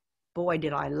 Boy,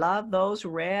 did I love those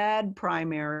red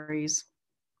primaries.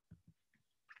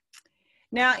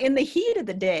 Now, in the heat of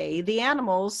the day, the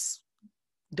animals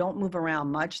don't move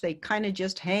around much. They kind of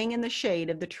just hang in the shade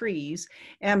of the trees,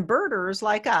 and birders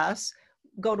like us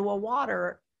go to a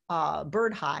water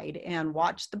bird hide and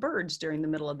watch the birds during the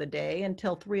middle of the day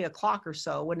until 3 o'clock or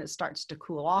so when it starts to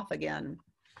cool off again.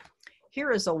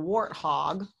 Here is a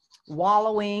warthog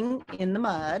wallowing in the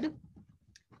mud,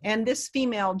 and this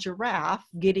female giraffe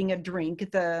getting a drink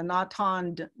at the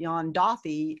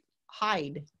Natanyandathi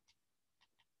hide.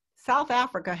 South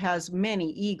Africa has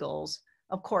many eagles.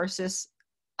 Of course, this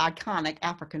iconic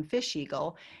African fish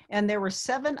eagle, and there were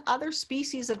 7 other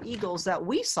species of eagles that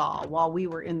we saw while we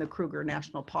were in the Kruger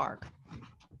National Park.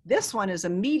 This one is a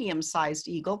medium-sized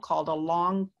eagle called a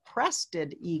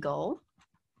long-crested eagle.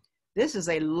 This is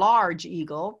a large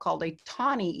eagle called a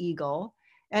tawny eagle,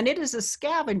 and it is a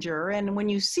scavenger, and when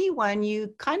you see one,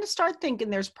 you kind of start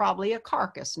thinking there's probably a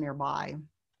carcass nearby.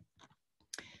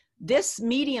 This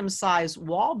medium-sized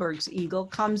Wahlberg's eagle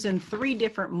comes in 3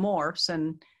 different morphs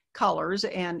and colors,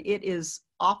 and it is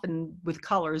often with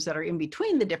colors that are in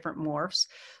between the different morphs.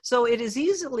 So it is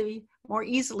more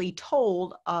easily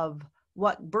told of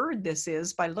what bird this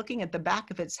is by looking at the back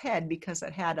of its head, because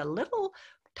it had a little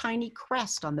tiny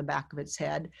crest on the back of its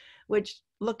head, which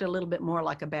looked a little bit more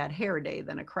like a bad hair day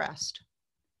than a crest.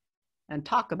 And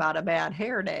talk about a bad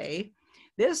hair day.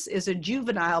 This is a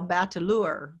juvenile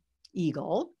bateleur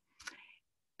eagle.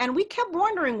 And we kept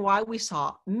wondering why we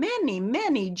saw many,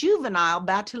 many juvenile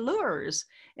bateleurs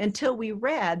until we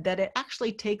read that it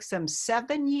actually takes them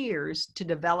 7 years to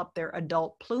develop their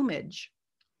adult plumage.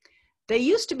 They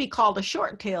used to be called a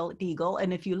short-tailed eagle,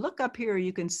 and if you look up here,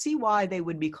 you can see why they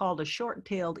would be called a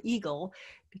short-tailed eagle,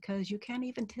 because you can't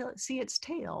even see its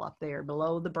tail up there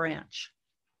below the branch.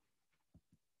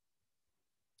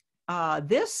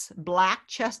 This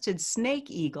black-chested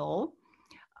snake eagle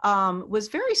was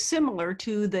very similar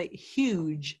to the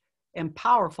huge and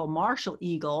powerful Marshall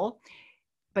eagle,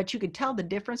 but you could tell the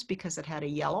difference because it had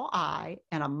a yellow eye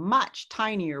and a much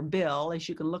tinier bill, as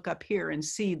you can look up here and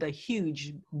see the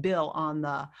huge bill on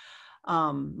the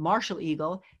Marshall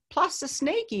eagle. Plus the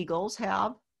snake eagles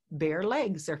have bare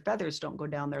legs. Their feathers don't go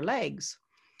down their legs.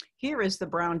 Here is the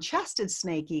brown-chested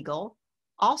snake eagle,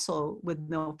 also with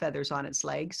no feathers on its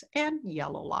legs and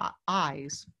yellow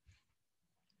eyes.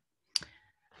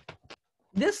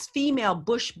 This female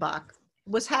bushbuck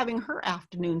was having her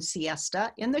afternoon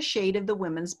siesta in the shade of the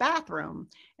women's bathroom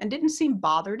and didn't seem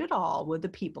bothered at all with the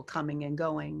people coming and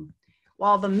going,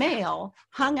 while the male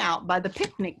hung out by the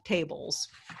picnic tables.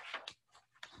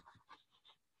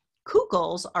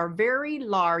 Cuckoos are very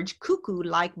large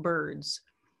cuckoo-like birds.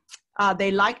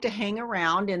 They like to hang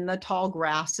around in the tall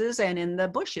grasses and in the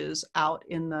bushes out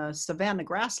in the savanna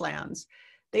grasslands.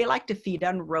 They like to feed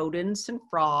on rodents and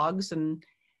frogs, and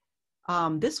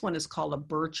this one is called a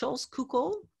Burchell's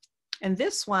cuckoo, and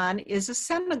this one is a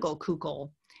Senegal cuckoo.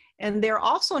 And they're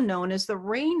also known as the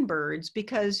rainbirds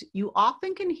because you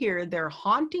often can hear their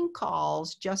haunting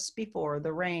calls just before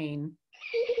the rain.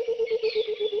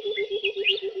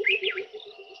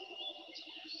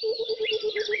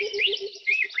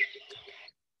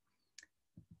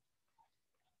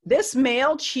 This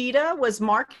male cheetah was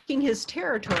marking his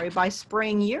territory by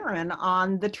spraying urine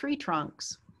on the tree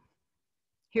trunks.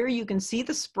 Here you can see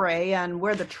the spray and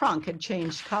where the trunk had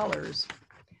changed colors.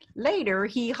 Later,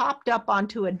 he hopped up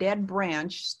onto a dead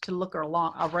branch to look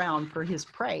around for his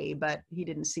prey, but he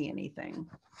didn't see anything.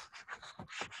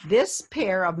 This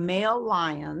pair of male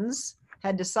lions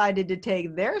had decided to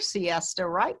take their siesta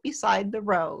right beside the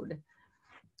road.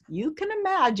 You can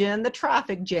imagine the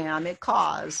traffic jam it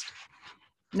caused.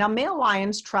 Now, male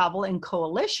lions travel in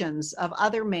coalitions of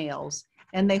other males,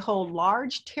 and they hold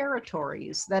large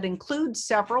territories that include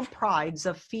several prides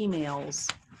of females.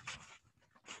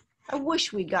 I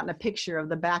wish we'd gotten a picture of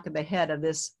the back of the head of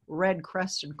this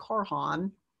red-crested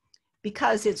korhaan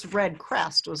because its red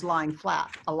crest was lying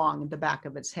flat along the back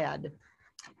of its head.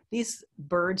 These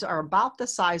birds are about the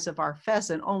size of our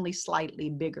pheasant, only slightly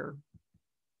bigger.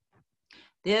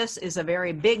 This is a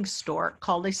very big stork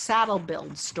called a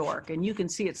saddle-billed stork, and you can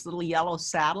see its little yellow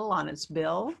saddle on its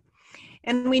bill.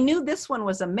 And we knew this one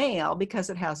was a male because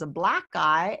it has a black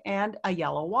eye and a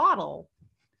yellow wattle.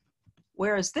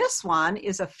 Whereas this one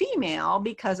is a female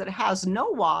because it has no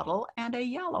wattle and a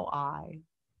yellow eye.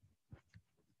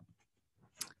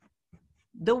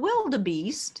 The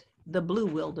wildebeest, the blue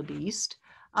wildebeest,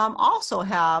 also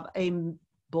have a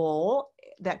bull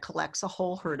that collects a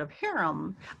whole herd of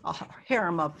harem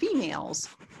of females.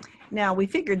 Now, we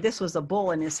figured this was a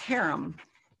bull in his harem.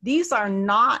 These are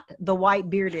not the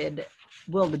white-bearded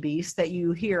wildebeest that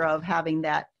you hear of having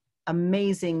that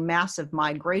amazing massive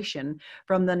migration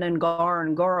from the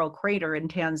Ngorongoro crater in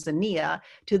Tanzania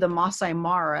to the Masai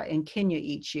Mara in Kenya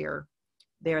each year.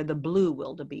 They're the blue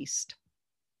wildebeest.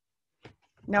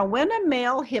 Now, when a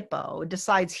male hippo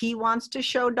decides he wants to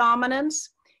show dominance,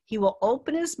 he will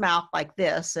open his mouth like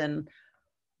this and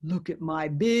look at my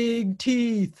big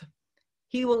teeth.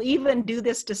 He will even do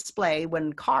this display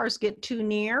when cars get too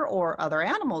near or other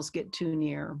animals get too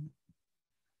near.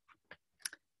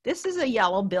 This is a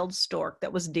yellow-billed stork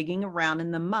that was digging around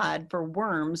in the mud for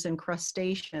worms and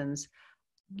crustaceans.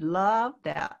 Love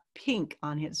that pink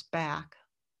on his back.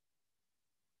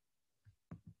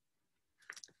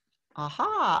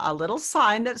 Aha, a little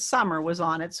sign that summer was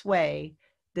on its way.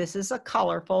 This is a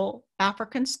colorful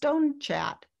African stone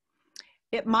chat.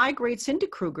 It migrates into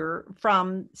Kruger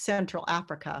from Central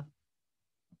Africa.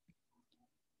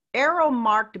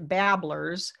 Arrow-marked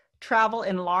babblers travel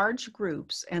in large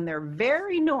groups, and they're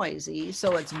very noisy,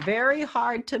 so it's very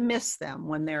hard to miss them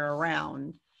when they're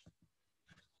around.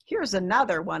 Here's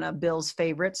another one of Bill's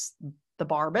favorites, the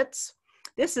barbets.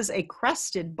 This is a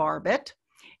crested barbet,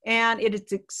 and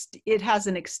it has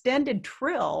an extended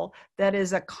trill that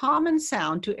is a common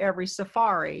sound to every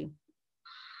safari.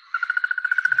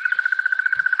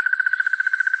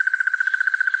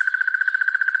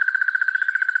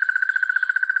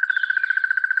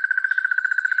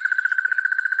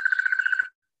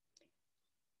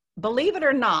 believe it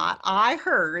or not, I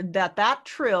heard that that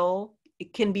trill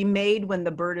it can be made when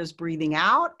the bird is breathing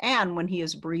out and when he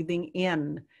is breathing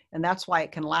in, and that's why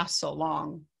it can last so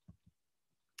long.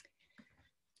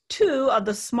 Two of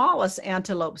the smallest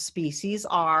antelope species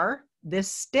are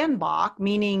this stenbok,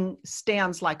 meaning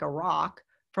stands like a rock,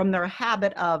 from their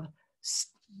habit of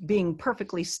being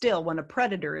perfectly still when a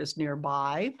predator is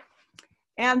nearby,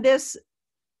 and this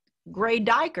gray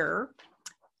diker,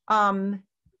 and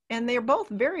they're both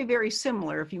very, very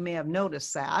similar, if you may have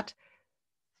noticed that,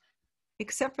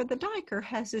 except for the diker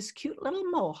has this cute little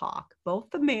mohawk. Both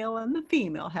the male and the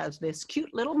female has this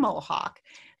cute little mohawk.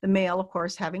 The male, of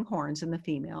course, having horns and the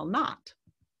female not.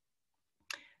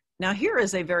 Now here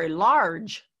is a very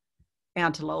large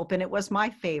antelope, and it was my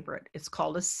favorite. It's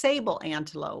called a sable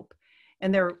antelope,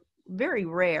 and they're very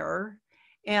rare.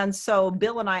 And so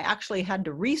Bill and I actually had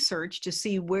to research to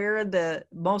see where the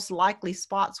most likely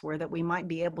spots were that we might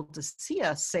be able to see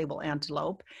a sable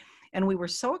antelope. And we were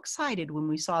so excited when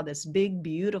we saw this big,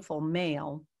 beautiful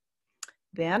male.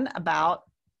 Then about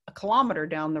a kilometer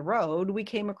down the road, we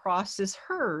came across this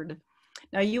herd.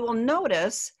 Now you will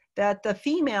notice that the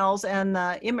females and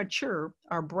the immature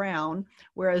are brown,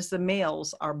 whereas the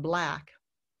males are black.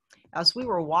 As we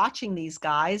were watching these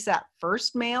guys, that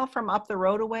first male from up the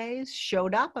road a ways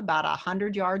showed up about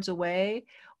 100 yards away.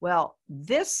 Well,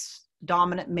 this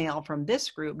dominant male from this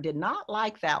group did not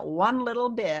like that one little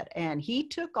bit, and he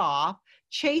took off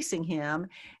chasing him,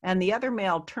 and the other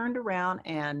male turned around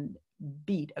and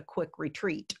beat a quick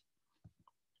retreat.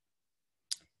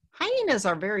 Hyenas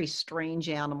are very strange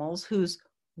animals whose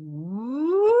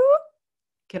whoop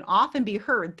can often be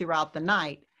heard throughout the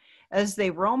night as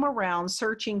they roam around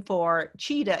searching for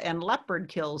cheetah and leopard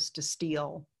kills to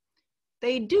steal.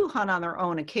 They do hunt on their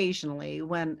own occasionally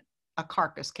when a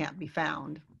carcass can't be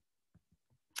found.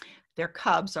 Their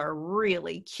cubs are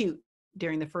really cute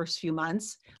during the first few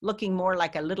months, looking more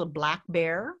like a little black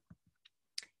bear.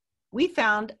 We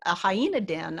found a hyena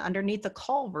den underneath a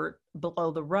culvert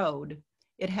below the road.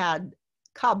 It had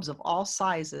cubs of all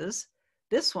sizes.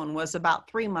 This one was about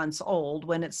 3 months old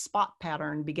when its spot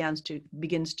pattern begins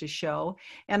to show,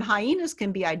 and hyenas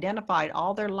can be identified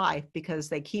all their life because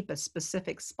they keep a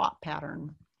specific spot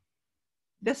pattern.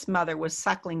 This mother was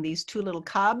suckling these two little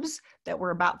cubs that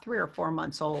were about 3 or 4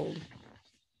 months old.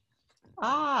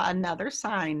 Another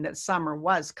sign that summer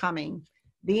was coming.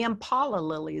 The impala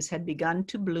lilies had begun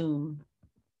to bloom.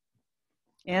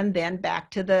 And then back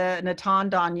to the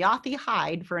Natondon-Yathi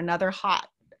hide for another hot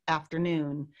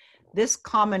afternoon. This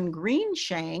common green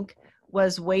shank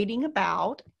was wading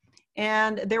about,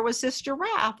 and there was this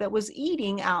giraffe that was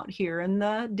eating out here in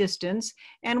the distance,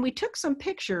 and we took some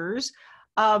pictures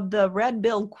of the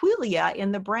red-billed quelea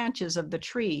in the branches of the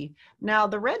tree. Now,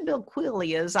 the red-billed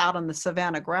queleas out on the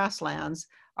savanna grasslands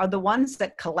are the ones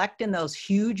that collect in those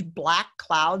huge black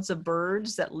clouds of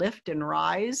birds that lift and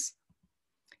rise.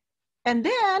 And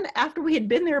then, after we had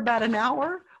been there about an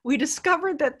hour, we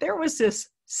discovered that there was this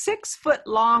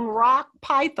 6-foot-long rock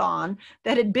python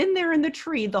that had been there in the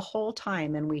tree the whole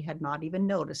time, and we had not even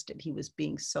noticed it. He was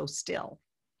being so still.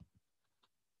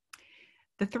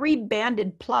 The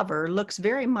three-banded plover looks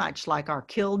very much like our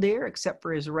killdeer, except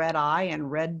for his red eye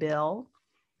and red bill.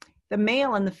 The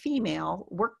male and the female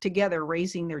work together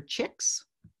raising their chicks.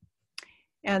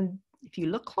 And if you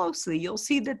look closely, you'll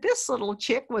see that this little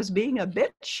chick was being a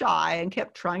bit shy and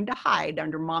kept trying to hide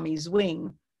under mommy's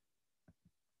wing.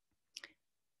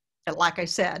 And like I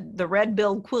said, the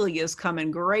red-billed queleas come in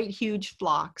great huge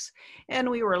flocks, and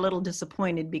we were a little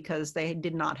disappointed because they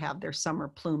did not have their summer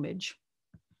plumage.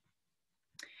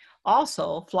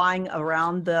 Also, flying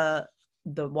around the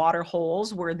water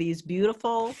holes were these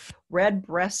beautiful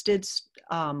red-breasted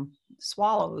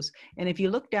swallows. And if you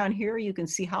look down here, you can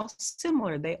see how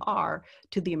similar they are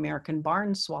to the American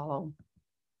barn swallow.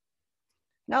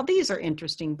 Now, these are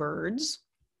interesting birds.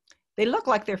 They look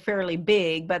like they're fairly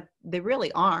big, but they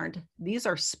really aren't. These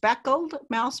are speckled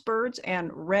mouse birds and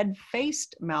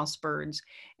red-faced mouse birds.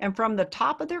 And from the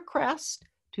top of their crest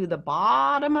to the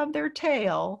bottom of their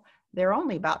tail, they're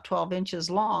only about 12 inches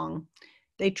long.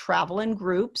 They travel in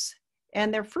groups,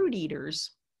 and they're fruit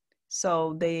eaters.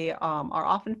 So they are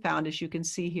often found, as you can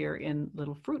see here, in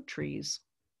little fruit trees.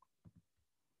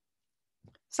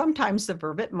 Sometimes the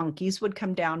vervet monkeys would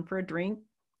come down for a drink,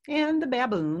 and the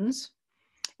baboons.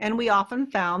 And we often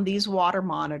found these water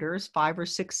monitors, 5 or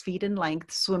 6 feet in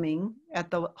length, swimming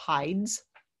at the hides.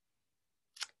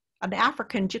 An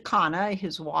African jacana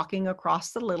is walking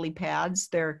across the lily pads.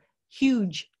 Their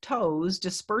huge toes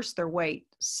disperse their weight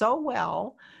so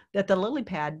well that the lily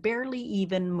pad barely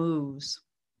even moves.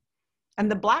 And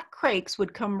the black crakes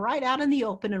would come right out in the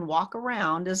open and walk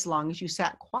around as long as you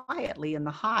sat quietly in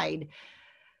the hide.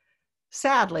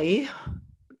 Sadly,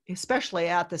 especially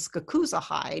at the Skakusa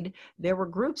hide, there were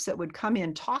groups that would come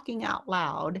in talking out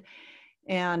loud,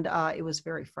 and it was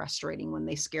very frustrating when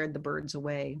they scared the birds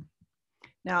away.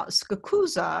 Now,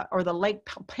 Skakusa, or the Lake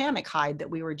Panic hide that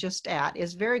we were just at,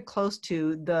 is very close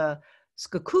to the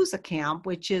Skakusa camp,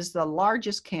 which is the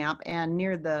largest camp and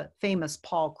near the famous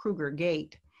Paul Kruger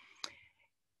Gate.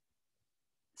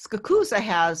 Skakusa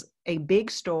has a big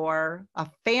store, a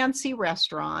fancy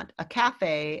restaurant, a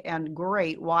cafe, and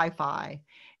great Wi-Fi.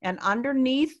 And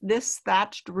underneath this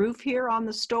thatched roof here on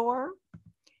the store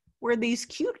were these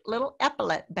cute little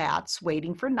epaulet bats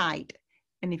waiting for night.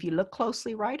 And if you look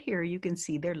closely right here, you can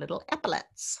see their little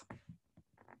epaulets.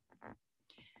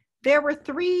 There were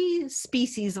 3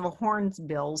 species of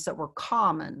hornbills that were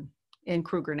common in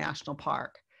Kruger National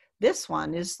Park. This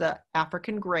one is the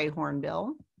African gray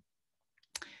hornbill.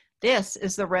 This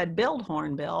is the red-billed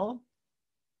hornbill,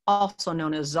 also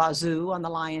known as Zazu on the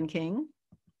Lion King.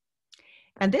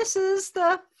 And this is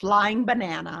the flying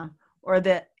banana, or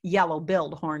the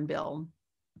yellow-billed hornbill.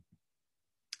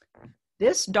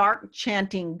 This dark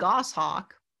chanting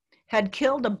goshawk had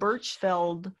killed a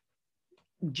birch-felled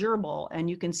gerbil, and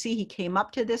you can see he came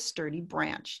up to this sturdy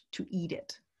branch to eat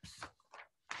it.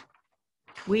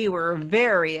 We were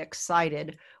very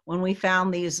excited when we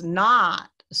found these not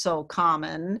so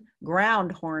common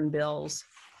ground hornbills.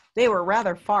 They were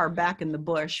rather far back in the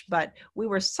bush, but we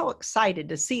were so excited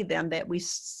to see them that we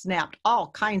snapped all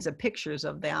kinds of pictures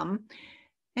of them.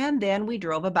 And then we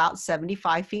drove about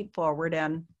 75 feet forward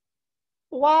and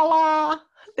voila,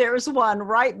 there's one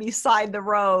right beside the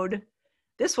road.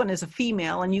 This one is a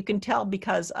female, and you can tell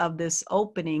because of this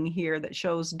opening here that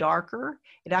shows darker.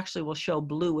 It actually will show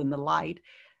blue in the light.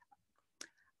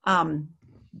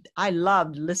 I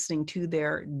loved listening to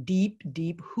their deep,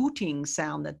 deep hooting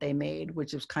sound that they made,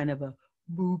 which is kind of a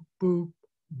boop, boop,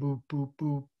 boop, boop,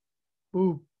 boop,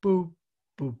 boop, boop,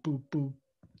 boop, boop, boop.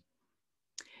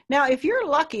 Now, if you're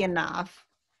lucky enough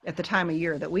at the time of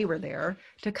year that we were there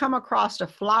to come across a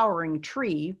flowering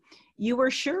tree, you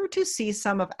were sure to see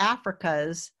some of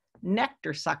Africa's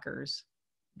nectar suckers.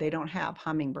 They don't have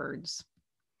hummingbirds.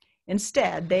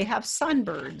 Instead, they have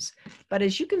sunbirds. But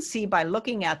as you can see by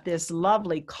looking at this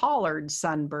lovely collared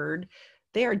sunbird,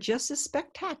 they are just as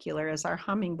spectacular as our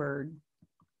hummingbird.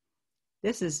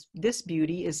 This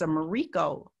beauty is a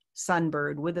Mariko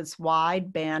sunbird with its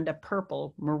wide band of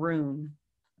purple maroon.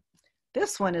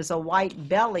 This one is a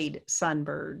white-bellied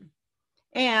sunbird.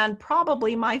 And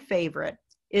probably my favorite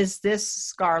is this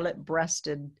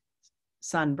scarlet-breasted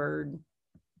sunbird.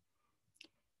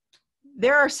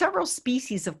 There are several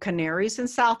species of canaries in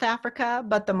South Africa,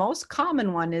 but the most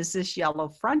common one is this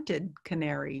yellow-fronted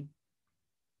canary.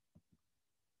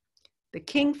 The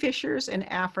kingfishers in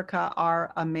Africa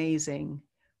are amazing.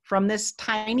 From this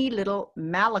tiny little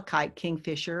malachite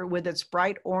kingfisher with its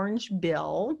bright orange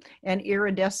bill and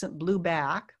iridescent blue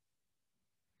back.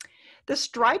 The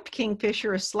striped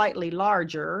kingfisher is slightly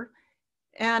larger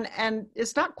and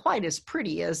it's not quite as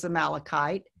pretty as the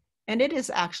malachite, and it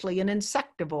is actually an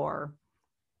insectivore.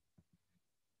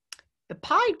 The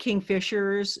pied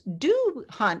kingfishers do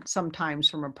hunt sometimes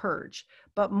from a perch,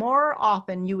 but more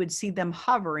often you would see them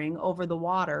hovering over the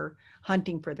water,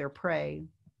 hunting for their prey.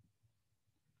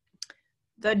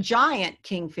 The giant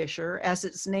kingfisher, as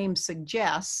its name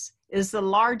suggests, is the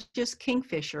largest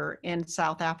kingfisher in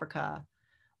South Africa.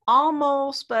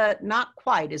 Almost, but not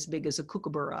quite as big as a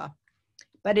kookaburra,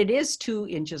 but it is 2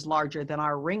 inches larger than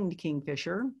our ringed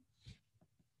kingfisher.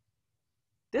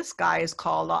 This guy is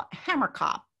called a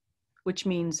hammerkop, which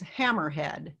means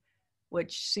hammerhead,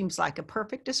 which seems like a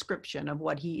perfect description of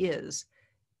what he is.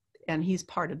 And he's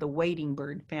part of the wading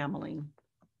bird family.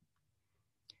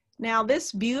 Now,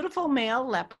 this beautiful male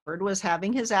leopard was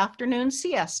having his afternoon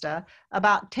siesta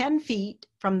about 10 feet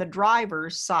from the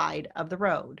driver's side of the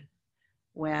road,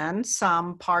 when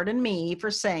pardon me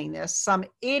for saying this, some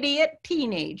idiot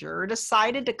teenager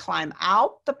decided to climb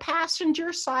out the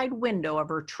passenger side window of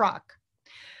her truck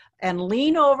and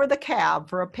lean over the cab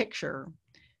for a picture.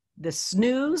 The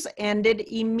snooze ended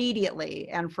immediately,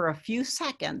 and for a few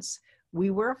seconds,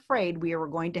 we were afraid we were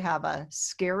going to have a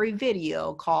scary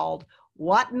video called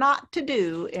What Not to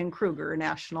Do in Kruger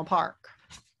National Park.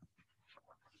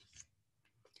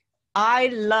 I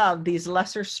love these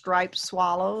lesser striped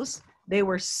swallows. They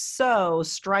were so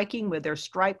striking with their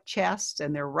striped chests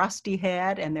and their rusty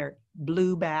head and their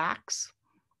blue backs.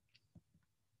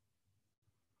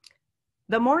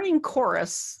 The morning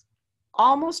chorus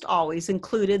almost always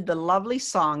included the lovely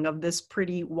song of this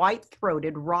pretty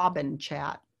white-throated robin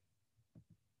chat.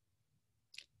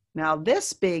 Now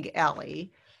this big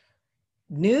Ellie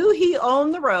knew he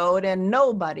owned the road and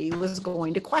nobody was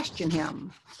going to question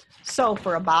him. So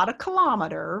for about a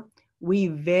kilometer, we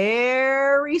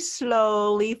very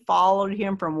slowly followed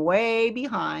him from way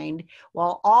behind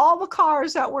while all the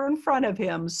cars that were in front of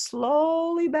him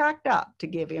slowly backed up to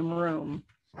give him room.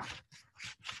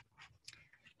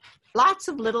 Lots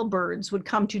of little birds would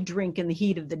come to drink in the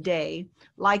heat of the day,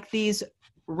 like these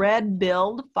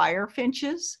red-billed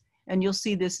firefinches. And you'll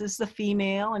see this is the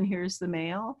female and here's the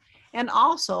male. And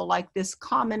also like this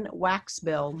common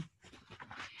waxbill.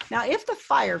 Now, if the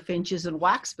firefinches and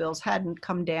waxbills hadn't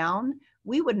come down,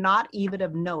 we would not even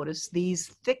have noticed these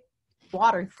thick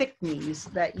water thickneys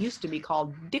that used to be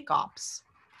called dickops.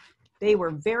 They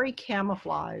were very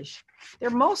camouflage.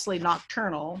 They're mostly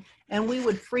nocturnal, and we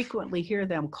would frequently hear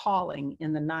them calling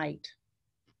in the night.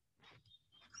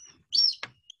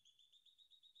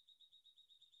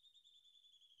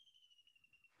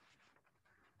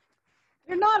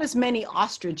 There are not as many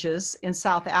ostriches in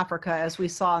South Africa as we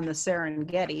saw in the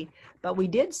Serengeti, but we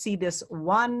did see this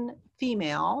one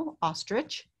female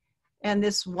ostrich and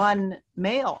this one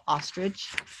male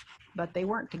ostrich, but they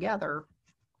weren't together.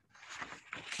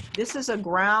 This is a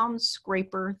ground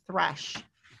scraper thrush,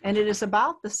 and it is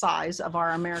about the size of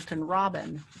our American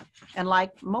robin. And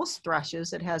like most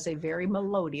thrushes, it has a very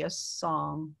melodious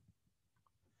song.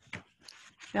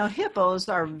 Now, hippos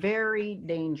are very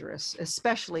dangerous,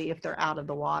 especially if they're out of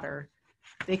the water.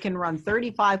 They can run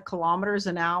 35 kilometers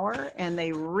an hour, and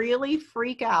they really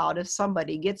freak out if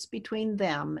somebody gets between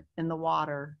them and the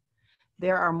water.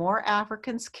 There are more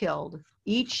Africans killed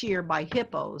each year by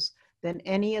hippos than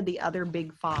any of the other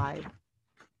big five.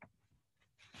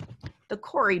 The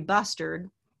Kori bustard,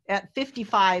 at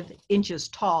 55 inches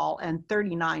tall and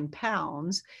 39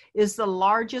 pounds, is the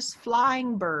largest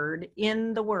flying bird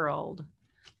in the world.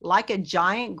 Like a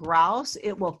giant grouse,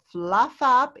 it will fluff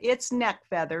up its neck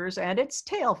feathers and its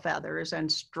tail feathers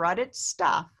and strut its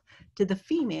stuff to the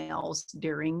females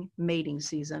during mating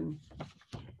season.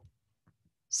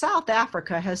 South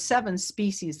Africa has 7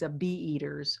 species of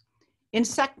bee-eaters,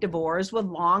 insectivores with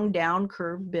long down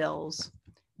curved bills.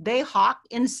 They hawk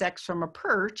insects from a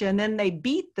perch and then they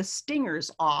beat the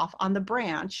stingers off on the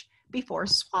branch before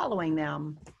swallowing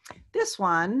them. This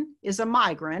one is a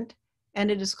migrant, and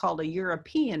it is called a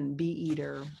European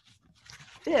bee-eater.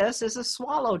 This is a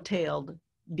swallow-tailed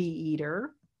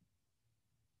bee-eater,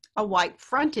 a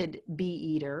white-fronted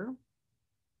bee-eater,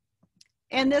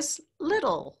 and this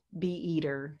little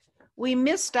bee-eater. We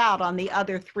missed out on the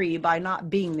other 3 by not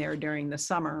being there during the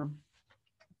summer.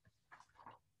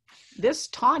 This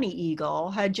tawny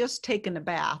eagle had just taken a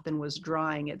bath and was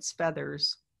drying its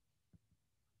feathers.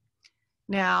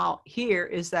 Now, here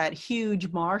is that huge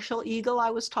Marshall eagle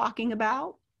I was talking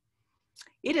about.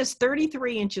 It is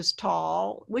 33 inches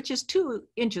tall, which is 2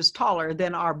 inches taller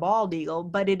than our bald eagle,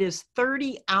 but it is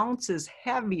 30 ounces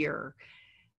heavier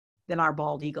than our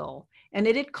bald eagle. And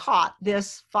it had caught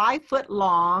this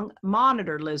 5-foot-long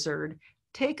monitor lizard.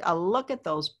 Take a look at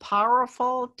those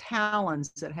powerful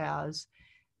talons it has.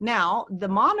 Now, the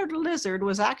monitor lizard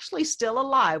was actually still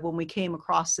alive when we came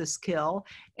across this kill,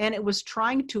 and it was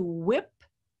trying to whip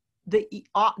the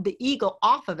eagle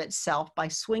off of itself by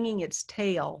swinging its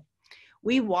tail.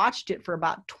 We watched it for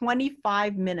about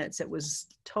 25 minutes. It was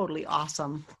totally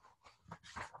awesome.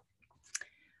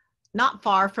 Not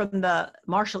far from the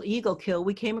Marshall eagle kill,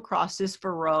 we came across this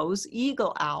Faroese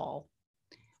eagle owl.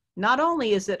 Not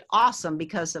only is it awesome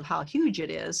because of how huge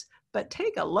it is, but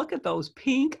take a look at those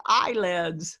pink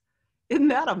eyelids. Isn't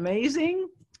that amazing?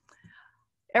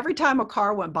 Every time a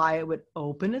car went by, it would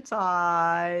open its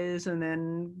eyes and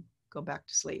then go back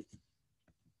to sleep.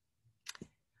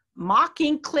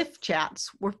 Mocking cliff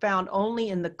chats were found only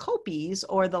in the kopies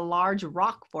or the large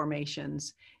rock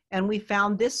formations. And we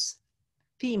found this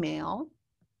female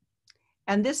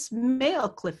and this male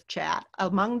cliff chat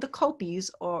among the kopies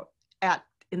or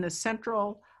in the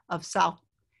central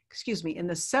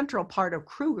part of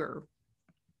Kruger.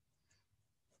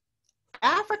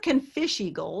 African fish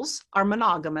eagles are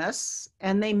monogamous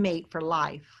and they mate for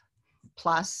life.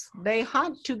 Plus, they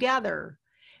hunt together,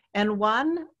 and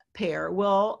one of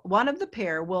the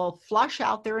pair will flush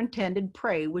out their intended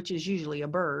prey, which is usually a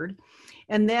bird,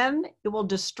 and then it will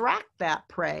distract that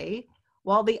prey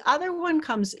while the other one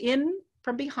comes in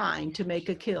from behind to make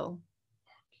a kill.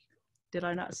 Did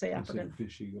I not say African?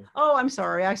 Fish eagle. Oh, I'm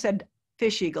sorry. I said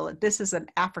fish eagle. This is an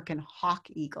African hawk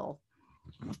eagle.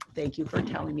 Thank you for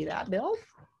telling me that, Bill.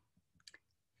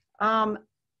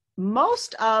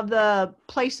 Most of the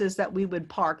places that we would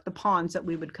park, the ponds that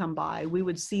we would come by, we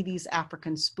would see these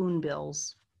African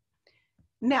spoonbills.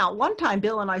 Now, one time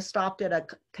Bill and I stopped at a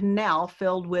canal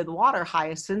filled with water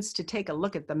hyacinths to take a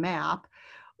look at the map,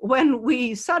 when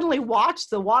we suddenly watched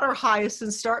the water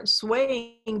hyacinths start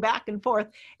swaying back and forth,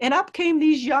 and up came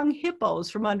these young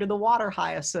hippos from under the water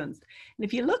hyacinth. And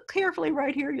if you look carefully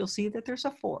right here, you'll see that there's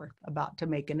a fourth about to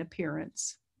make an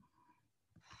appearance.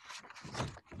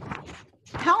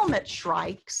 Helmet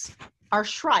shrikes are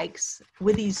shrikes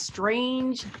with these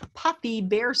strange, puffy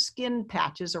bare skin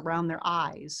patches around their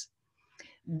eyes.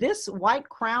 This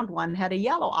white-crowned one had a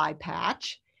yellow eye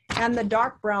patch, and the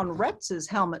dark brown Retz's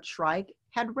helmet shrike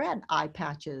had red eye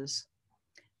patches.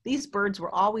 These birds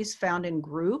were always found in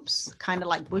groups, kind of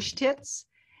like bush tits,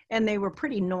 and they were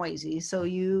pretty noisy, so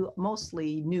you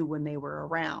mostly knew when they were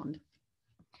around.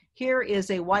 Here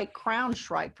is a white-crowned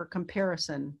shrike for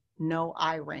comparison, no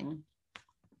eye ring.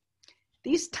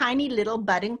 These tiny little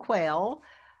budding quail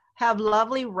have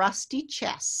lovely rusty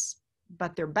chests,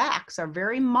 but their backs are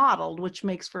very mottled, which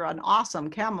makes for an awesome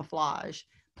camouflage.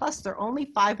 Plus, they're only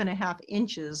 5.5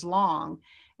 inches long,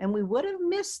 and we would have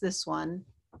missed this one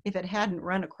if it hadn't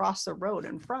run across the road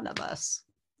in front of us.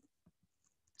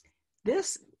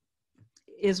 This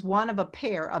is one of a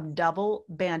pair of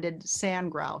double-banded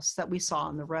sand grouse that we saw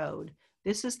on the road.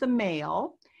 This is the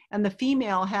male, and the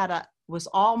female was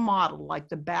all mottled like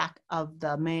the back of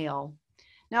the male.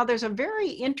 Now, there's a very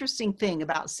interesting thing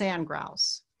about sand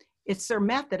grouse. It's their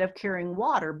method of carrying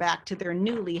water back to their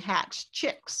newly hatched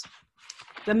chicks.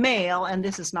 The male, and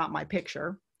this is not my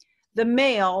picture, the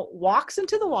male walks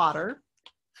into the water,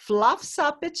 fluffs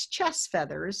up its chest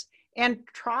feathers, and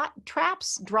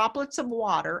traps droplets of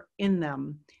water in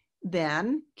them.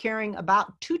 Then, carrying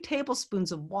about 2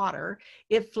 tablespoons of water,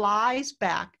 it flies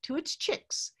back to its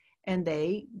chicks, and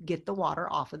they get the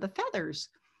water off of the feathers.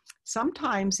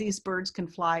 Sometimes these birds can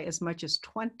fly as much as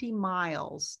 20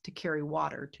 miles to carry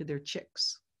water to their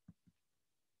chicks.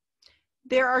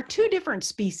 There are 2 different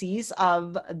species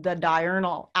of the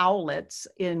diurnal owlets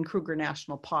in Kruger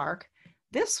National Park.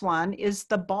 This one is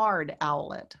the barred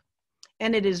owlet,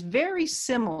 and it is very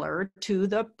similar to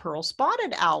the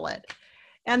pearl-spotted owlet.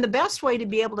 And the best way to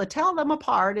be able to tell them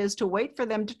apart is to wait for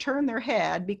them to turn their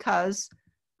head, because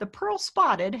the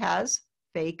pearl-spotted has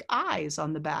fake eyes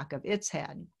on the back of its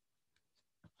head.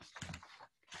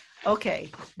 Okay,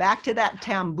 back to that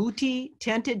Tambuti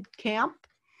tented camp.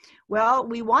 Well,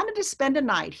 we wanted to spend a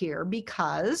night here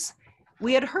because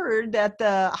we had heard that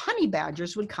the honey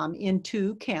badgers would come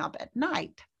into camp at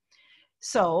night.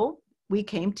 So we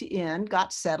came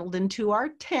got settled into our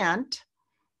tent,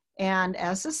 and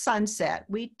as the sun set,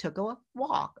 we took a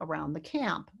walk around the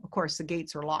camp. Of course, the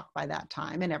gates were locked by that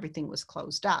time and everything was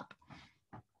closed up.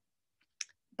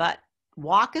 But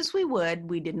walk as we would,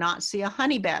 we did not see a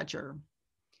honey badger.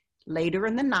 Later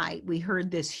in the night, we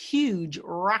heard this huge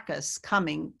ruckus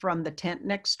coming from the tent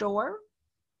next door.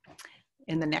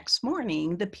 And the next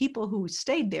morning, the people who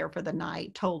stayed there for the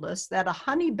night told us that a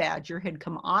honey badger had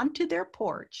come onto their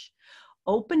porch,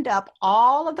 opened up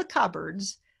all of the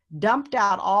cupboards, dumped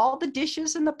out all the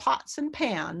dishes and the pots and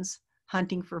pans,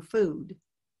 hunting for food.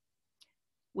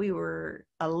 We were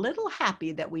a little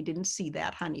happy that we didn't see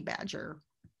that honey badger.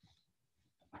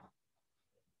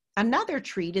 Another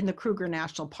treat in the Kruger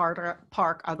National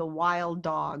Park are the wild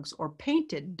dogs, or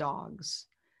painted dogs.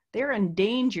 They're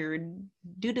endangered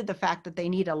due to the fact that they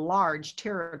need a large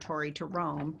territory to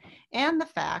roam, and the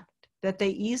fact that they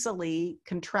easily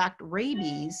contract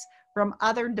rabies from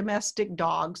other domestic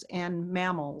dogs and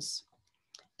mammals.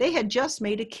 They had just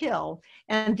made a kill,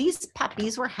 and these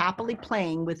puppies were happily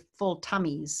playing with full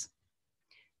tummies.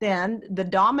 Then the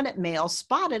dominant male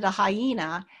spotted a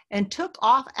hyena and took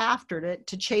off after it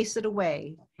to chase it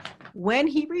away. When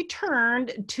he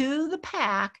returned to the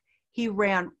pack, he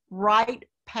ran right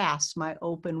past my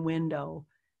open window.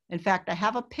 In fact, I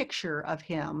have a picture of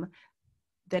him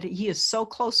that he is so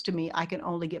close to me, I can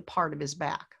only get part of his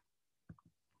back.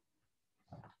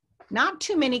 Not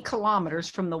too many kilometers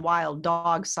from the wild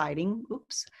dog sighting,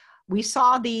 we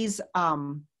saw these,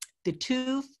 the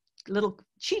 2 little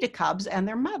cheetah cubs and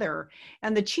their mother.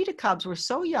 And the cheetah cubs were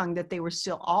so young that they were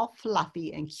still all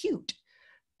fluffy and cute.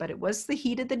 But it was the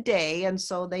heat of the day, and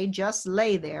so they just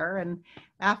lay there. And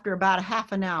after about a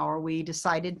half an hour, we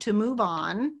decided to move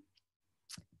on.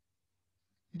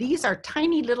 These are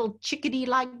tiny little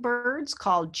chickadee-like birds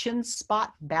called chin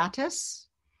spot batis.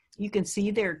 You can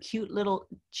see their cute little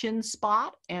chin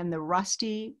spot and the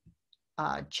rusty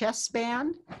chest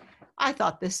band. I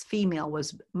thought this female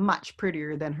was much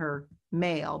prettier than her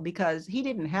male because he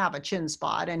didn't have a chin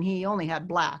spot and he only had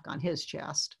black on his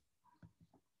chest.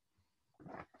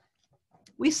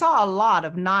 We saw a lot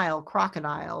of Nile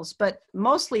crocodiles, but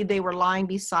mostly they were lying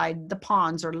beside the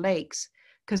ponds or lakes,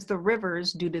 because the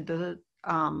rivers, due to the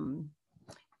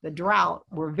drought,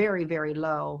 were very, very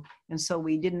low. And so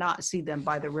we did not see them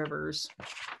by the rivers.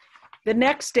 The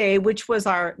next day, which was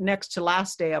our next to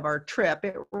last day of our trip,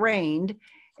 it rained,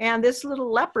 and this little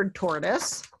leopard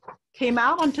tortoise came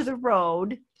out onto the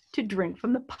road to drink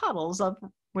from the puddles of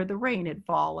where the rain had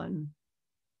fallen.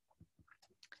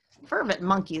 Vervet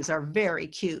monkeys are very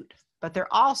cute, but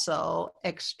they're also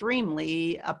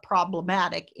extremely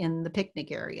problematic in the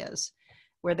picnic areas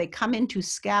where they come in to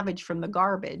scavenge from the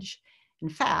garbage. In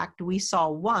fact, we saw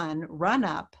one run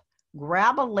up,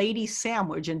 grab a lady's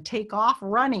sandwich, and take off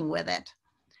running with it.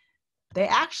 They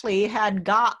actually had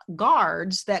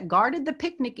guards that guarded the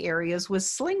picnic areas with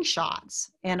slingshots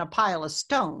and a pile of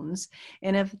stones.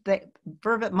 And if the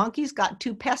vervet monkeys got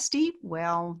too pesty,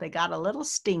 well, they got a little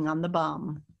sting on the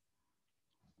bum.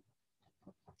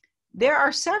 There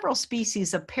are several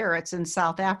species of parrots in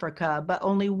South Africa, but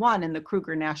only one in the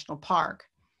Kruger National Park.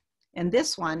 And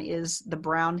this one is the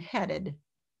brown-headed.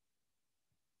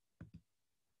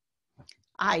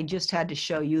 I just had to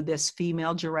show you this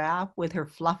female giraffe with her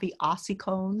fluffy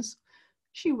ossicones.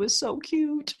 She was so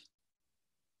cute.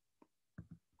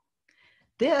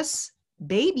 This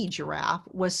baby giraffe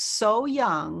was so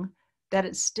young that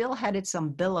it still had its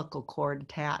umbilical cord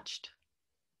attached.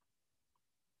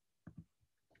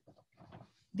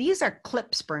 These are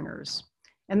klipspringers,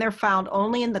 and they're found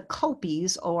only in the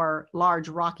kopjes, or large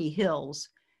rocky hills.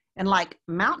 And like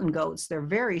mountain goats, they're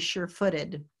very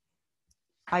sure-footed.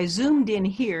 I zoomed in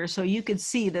here so you could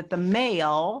see that the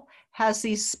male has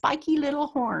these spiky little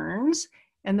horns,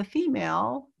 and the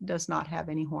female does not have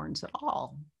any horns at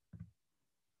all.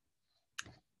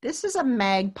 This is a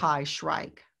magpie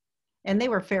shrike, and they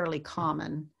were fairly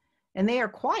common, and they are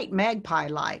quite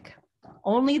magpie-like.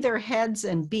 Only their heads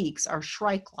and beaks are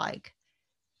shrike-like.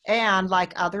 And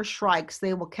like other shrikes,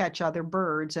 they will catch other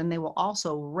birds, and they will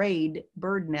also raid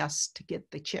bird nests to get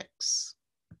the chicks.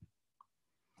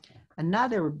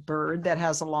 Another bird that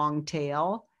has a long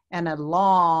tail and a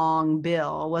long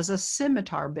bill was a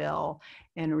scimitar bill.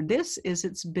 And this is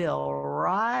its bill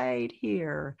right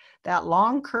here, that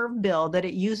long curved bill that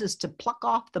it uses to pluck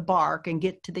off the bark and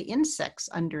get to the insects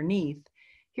underneath.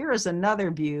 Here is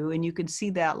another view, and you can see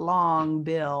that long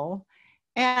bill.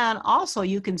 And also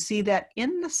you can see that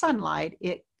in the sunlight,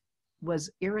 it was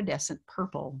iridescent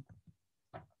purple.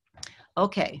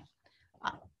 Okay,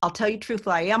 I'll tell you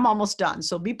truthfully, I am almost done,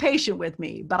 so be patient with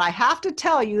me. But I have to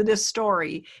tell you this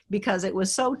story because it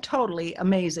was so totally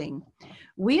amazing.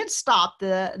 We had stopped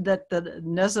the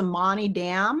Nezamani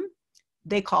Dam.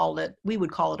 We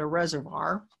would call it a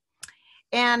reservoir.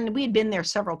 And we had been there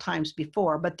several times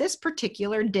before, but this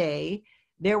particular day,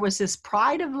 there was this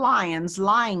pride of lions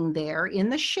lying there in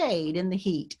the shade in the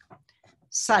heat.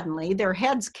 Suddenly, their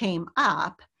heads came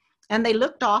up, and they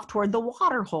looked off toward the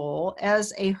water hole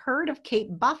as a herd of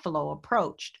Cape buffalo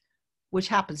approached, which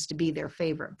happens to be their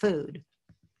favorite food.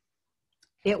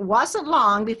 It wasn't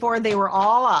long before they were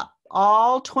all up,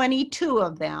 all 22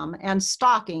 of them, and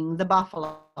stalking the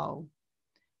buffalo.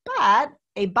 But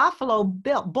a buffalo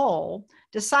bull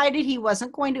decided he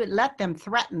wasn't going to let them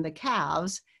threaten the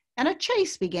calves, and a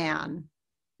chase began.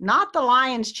 Not the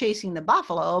lions chasing the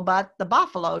buffalo, but the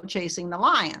buffalo chasing the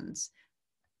lions.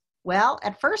 Well,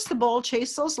 at first the bull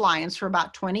chased those lions for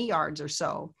about 20 yards or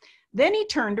so. Then he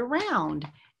turned around,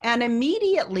 and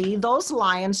immediately those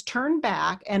lions turned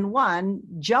back, and one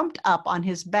jumped up on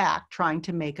his back trying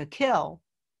to make a kill.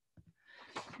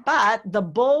 But the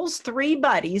bull's 3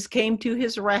 buddies came to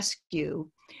his rescue,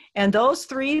 and those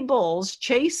 3 bulls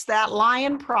chased that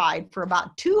lion pride for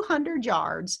about 200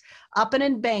 yards up an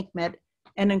embankment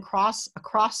and across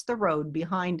the road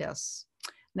behind us.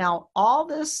 Now, all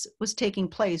this was taking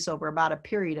place over about a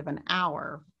period of an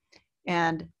hour,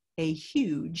 and a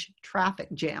huge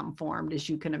traffic jam formed, as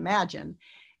you can imagine.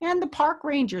 And the park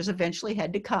rangers eventually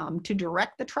had to come to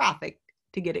direct the traffic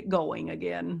to get it going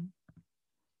again.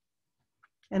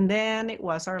 And then it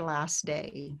was our last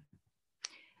day.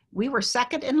 We were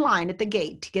second in line at the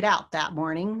gate to get out that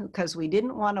morning because we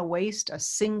didn't want to waste a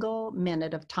single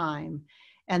minute of time.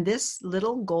 And this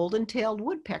little golden-tailed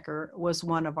woodpecker was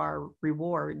one of our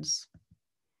rewards.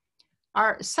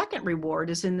 Our second reward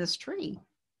is in this tree.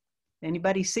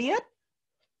 Anybody see it?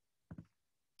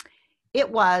 It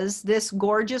was this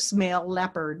gorgeous male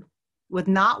leopard with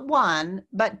not 1,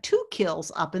 but 2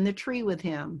 kills up in the tree with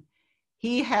him.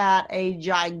 He had a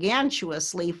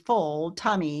gigantuously full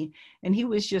tummy, and he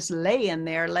was just laying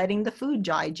there letting the food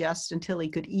digest until he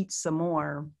could eat some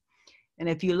more. And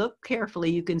if you look carefully,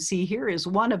 you can see here is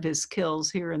one of his kills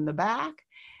here in the back.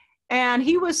 And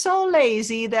he was so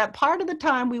lazy that part of the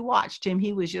time we watched him,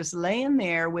 he was just laying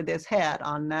there with his head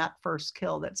on that first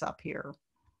kill that's up here.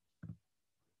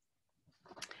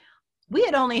 We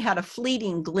had only had a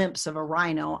fleeting glimpse of a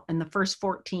rhino in the first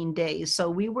 14 days, so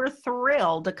we were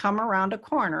thrilled to come around a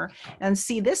corner and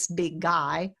see this big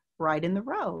guy right in the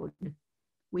road.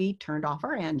 We turned off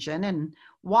our engine and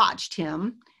watched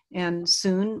him, and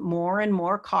soon more and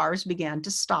more cars began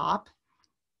to stop.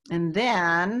 And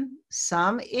then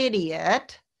some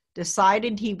idiot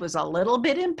decided he was a little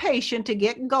bit impatient to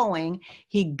get going.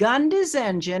 He gunned his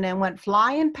engine and went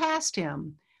flying past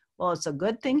him. Well, it's a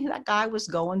good thing that guy was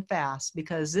going fast,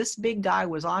 because this big guy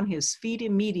was on his feet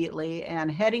immediately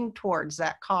and heading towards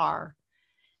that car.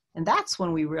 And that's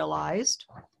when we realized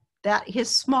that his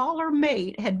smaller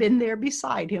mate had been there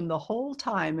beside him the whole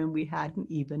time, and we hadn't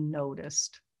even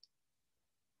noticed.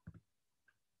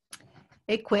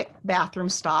 A quick bathroom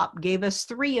stop gave us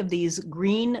 3 of these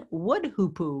green wood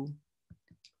hoopoe.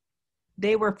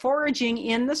 They were foraging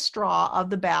in the straw of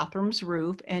the bathroom's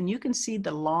roof, and you can see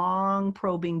the long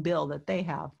probing bill that they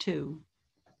have too.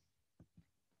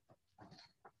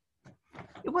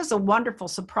 It was a wonderful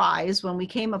surprise when we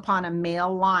came upon a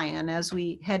male lion as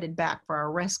we headed back for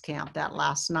our rest camp that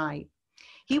last night.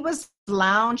 He was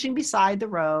lounging beside the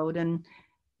road and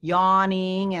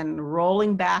yawning and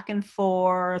rolling back and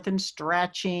forth and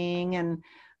stretching, and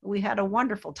we had a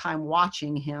wonderful time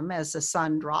watching him as the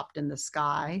sun dropped in the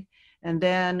sky. And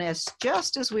then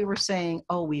just as we were saying,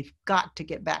 oh, we've got to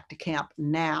get back to camp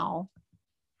now,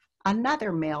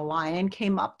 another male lion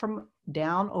came up from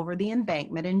down over the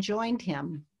embankment and joined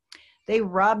him. They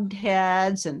rubbed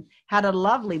heads and had a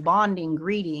lovely bonding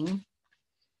greeting.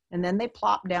 And then they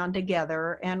plopped down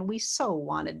together, and we so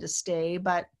wanted to stay,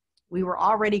 but we were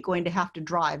already going to have to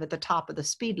drive at the top of the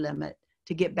speed limit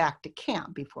to get back to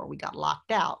camp before we got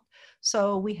locked out.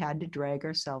 So we had to drag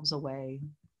ourselves away.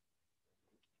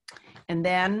 And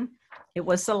then it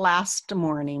was the last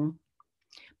morning,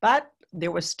 but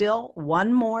there was still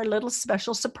one more little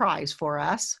special surprise for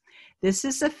us. This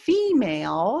is a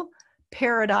female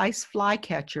paradise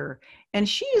flycatcher, and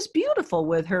she is beautiful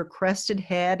with her crested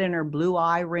head and her blue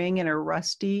eye ring and her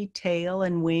rusty tail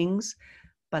and wings.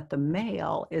 But the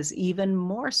male is even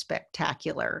more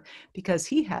spectacular because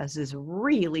he has this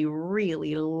really,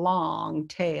 really long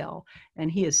tail, and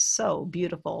he is so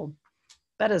beautiful.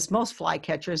 But as most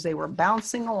flycatchers, they were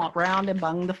bouncing around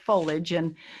among the foliage,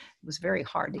 and it was very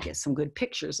hard to get some good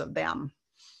pictures of them.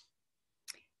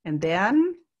 And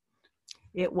then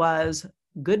it was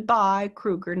goodbye,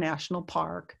 Kruger National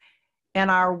Park,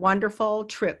 and our wonderful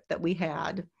trip that we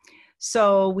had.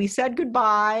 So we said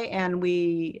goodbye, and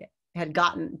we had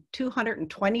gotten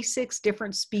 226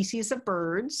 different species of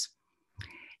birds.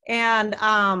 And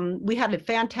we had a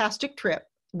fantastic trip.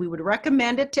 We would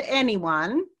recommend it to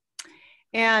anyone.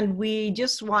 And we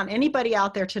just want anybody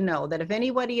out there to know that if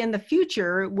anybody in the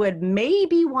future would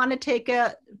maybe want to take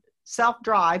a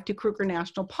self-drive to Kruger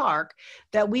National Park,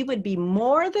 that we would be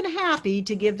more than happy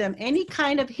to give them any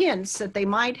kind of hints that they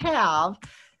might have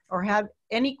or have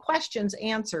any questions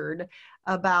answered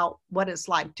about what it's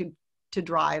like to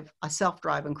drive a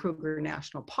self-drive in Kruger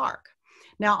National Park.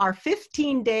 Now, our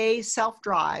 15-day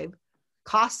self-drive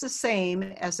costs the same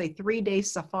as a 3-day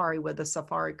safari with a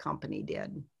safari company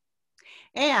did.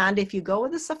 And if you go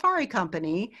with a safari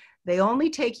company, they only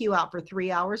take you out for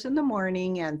 3 hours in the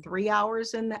morning and 3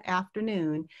 hours in the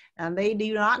afternoon, and they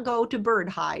do not go to bird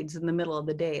hides in the middle of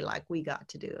the day like we got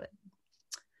to do it.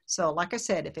 So like I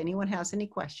said, if anyone has any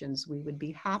questions, we would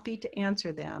be happy to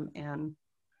answer them. And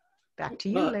back to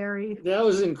you, Larry. That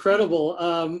was incredible.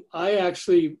 I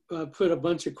actually put a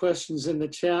bunch of questions in the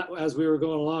chat as we were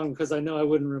going along because I know I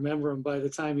wouldn't remember them by the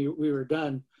time we were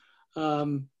done.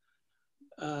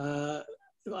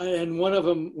 And one of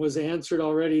them was answered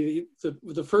already.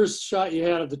 The first shot you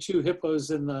had of the 2 hippos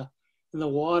in the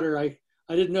water, I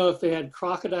didn't know if they had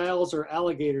crocodiles or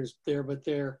alligators there, but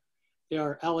they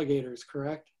are alligators,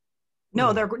 correct?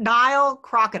 No, they're Nile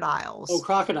crocodiles. Oh,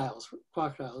 crocodiles.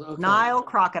 Okay. Nile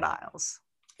crocodiles.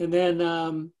 And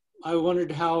then I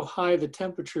wondered how high the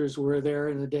temperatures were there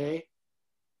in the day,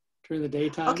 during the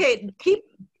daytime. Okay,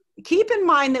 keep in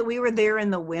mind that we were there in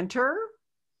the winter.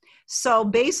 So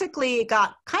basically it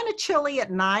got kind of chilly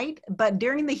at night, but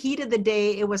during the heat of the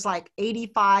day, it was like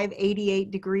 85,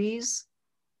 88 degrees.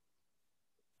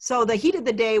 So the heat of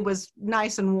the day was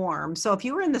nice and warm. So if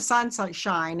you were in the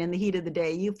sunshine in the heat of the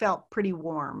day, you felt pretty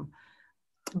warm.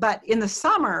 But in the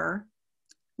summer,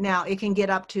 now it can get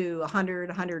up to 100,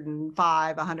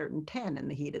 105, 110 in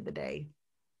the heat of the day.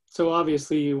 So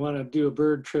obviously you want to do a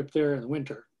bird trip there in the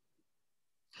winter.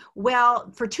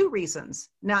 Well, for two reasons.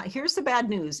 Now, here's the bad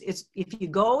news. It's if you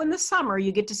go in the summer,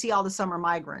 you get to see all the summer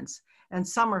migrants, and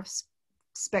some are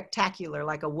spectacular,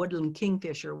 like a woodland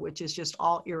kingfisher, which is just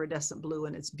all iridescent blue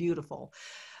and it's beautiful.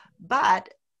 But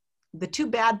the two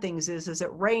bad things is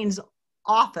it rains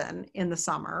often in the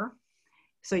summer,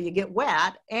 so you get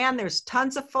wet, and there's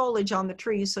tons of foliage on the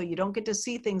trees, so you don't get to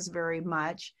see things very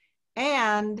much,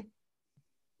 and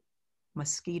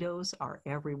mosquitoes are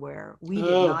everywhere. We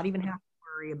did not even have to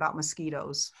worry about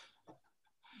mosquitoes.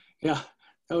 Yeah,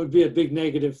 that would be a big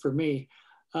negative for me.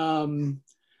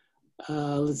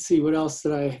 Let's see, what else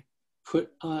did I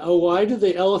put on? Oh, why do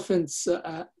the elephants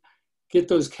get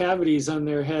those cavities on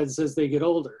their heads as they get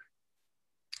older?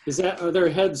 Are their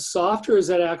heads soft, or is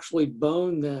that actually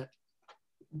bone that?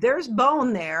 There's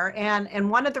bone there, and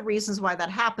one of the reasons why that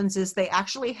happens is they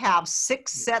actually have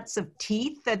 6 sets of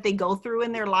teeth that they go through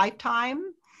in their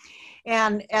lifetime.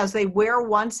 And as they wear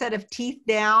one set of teeth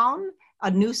down, a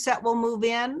new set will move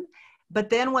in. But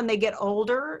then when they get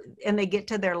older and they get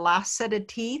to their last set of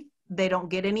teeth, they don't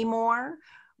get any more,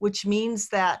 which means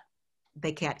that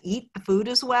they can't eat the food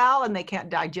as well and they can't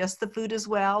digest the food as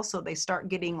well. So they start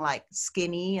getting like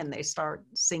skinny and they start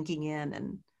sinking in,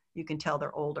 and you can tell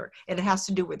they're older. And it has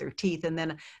to do with their teeth. And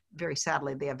then very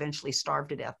sadly, they eventually starve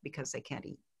to death because they can't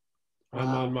eat. I'm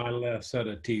on my last set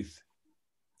of teeth.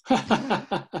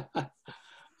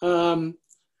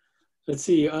 Let's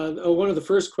see. One of the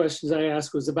first questions I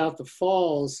asked was about the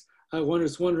falls. I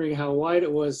was wondering how wide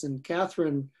it was, and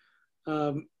Catherine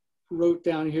wrote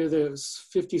down here that it was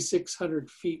 5,600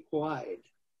 feet wide.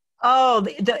 Oh,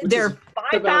 they're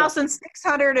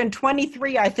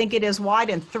 5,623, I think it is, wide,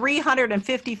 and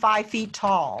 355 feet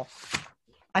tall.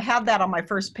 I have that on my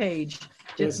first page.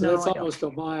 Yes, yeah, so that's almost a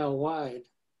mile wide.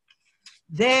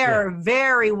 They're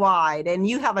very wide, and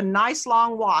you have a nice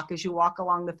long walk as you walk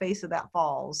along the face of that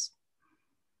falls.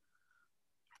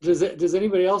 Does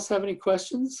anybody else have any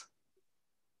questions?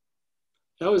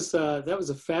 That was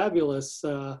a fabulous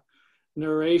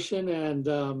narration,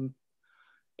 and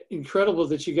incredible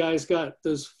that you guys got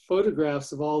those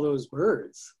photographs of all those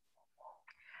birds.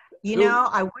 You know,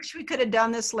 I wish we could have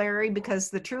done this, Larry, because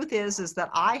the truth is that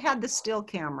I had the still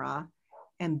camera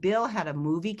and Bill had a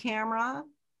movie camera,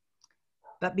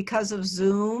 but because of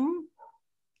Zoom,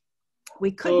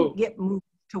 we couldn't get movies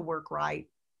to work right.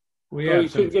 We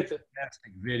have some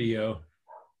fantastic video.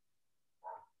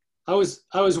 I was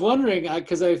wondering,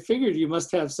 because I figured you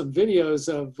must have some videos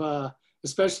of,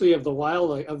 especially of the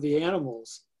wildlife, of the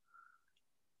animals.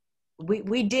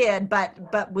 We did, but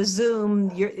with Zoom,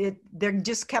 there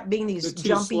just kept being these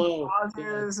jumpy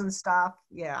pauses and stuff.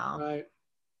 Yeah. Right.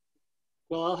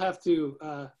 Well, I'll have to.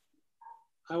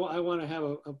 I want to have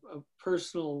a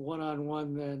personal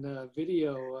one-on-one then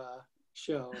video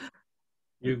show.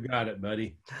 You've got it,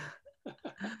 buddy.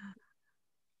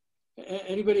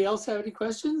 Anybody else have any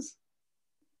questions?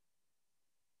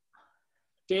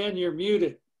 Dan, you're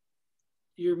muted.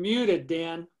 You're muted,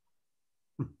 Dan.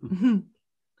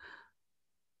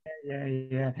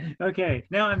 Yeah. Okay,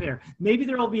 now I'm there. Maybe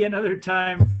there will be another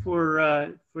time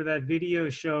for that video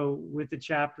show with the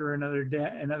chapter another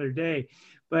day.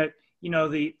 But you know,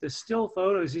 the still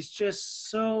photos is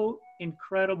just so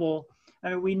incredible.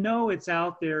 I mean, we know it's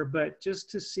out there, but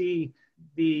just to see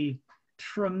the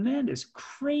tremendous,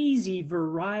 crazy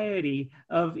variety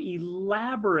of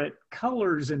elaborate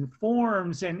colors and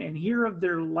forms and hear of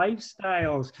their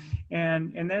lifestyles.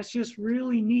 And that's just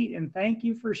really neat. And thank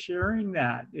you for sharing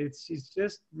that. It's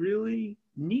just really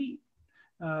neat.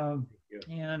 And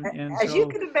as so, you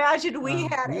can imagine, we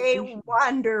had a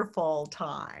wonderful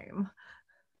time.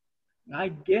 I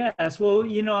guess. Well,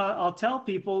 you know, I'll tell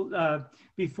people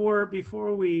before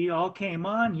we all came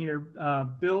on here,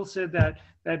 Bill said that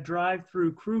drive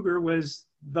through Kruger was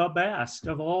the best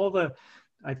of all the,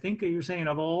 I think you're saying,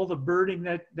 of all the birding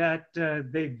that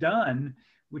they've done,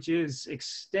 which is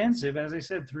extensive, as I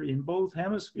said, in both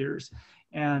hemispheres.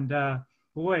 And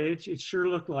boy, it sure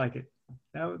looked like it.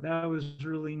 That was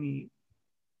really neat.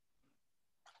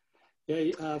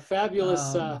 Yeah,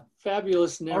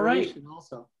 fabulous narration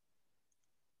also.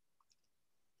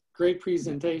 Great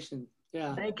presentation.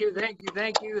 Yeah. Thank you.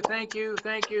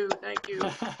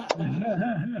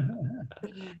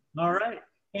 All right.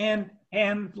 And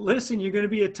listen, you're going to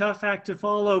be a tough act to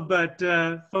follow, but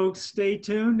folks, stay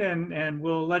tuned and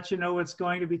we'll let you know what's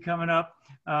going to be coming up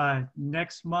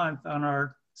next month on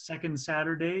our second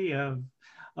Saturday of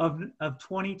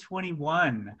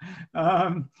 2021.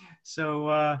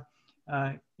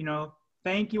 You know,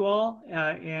 thank you all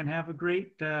and have a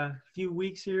great few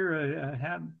weeks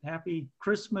here. Happy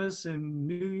Christmas and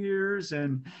New Year's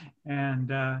and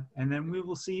then we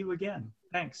will see you again.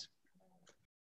 Thanks.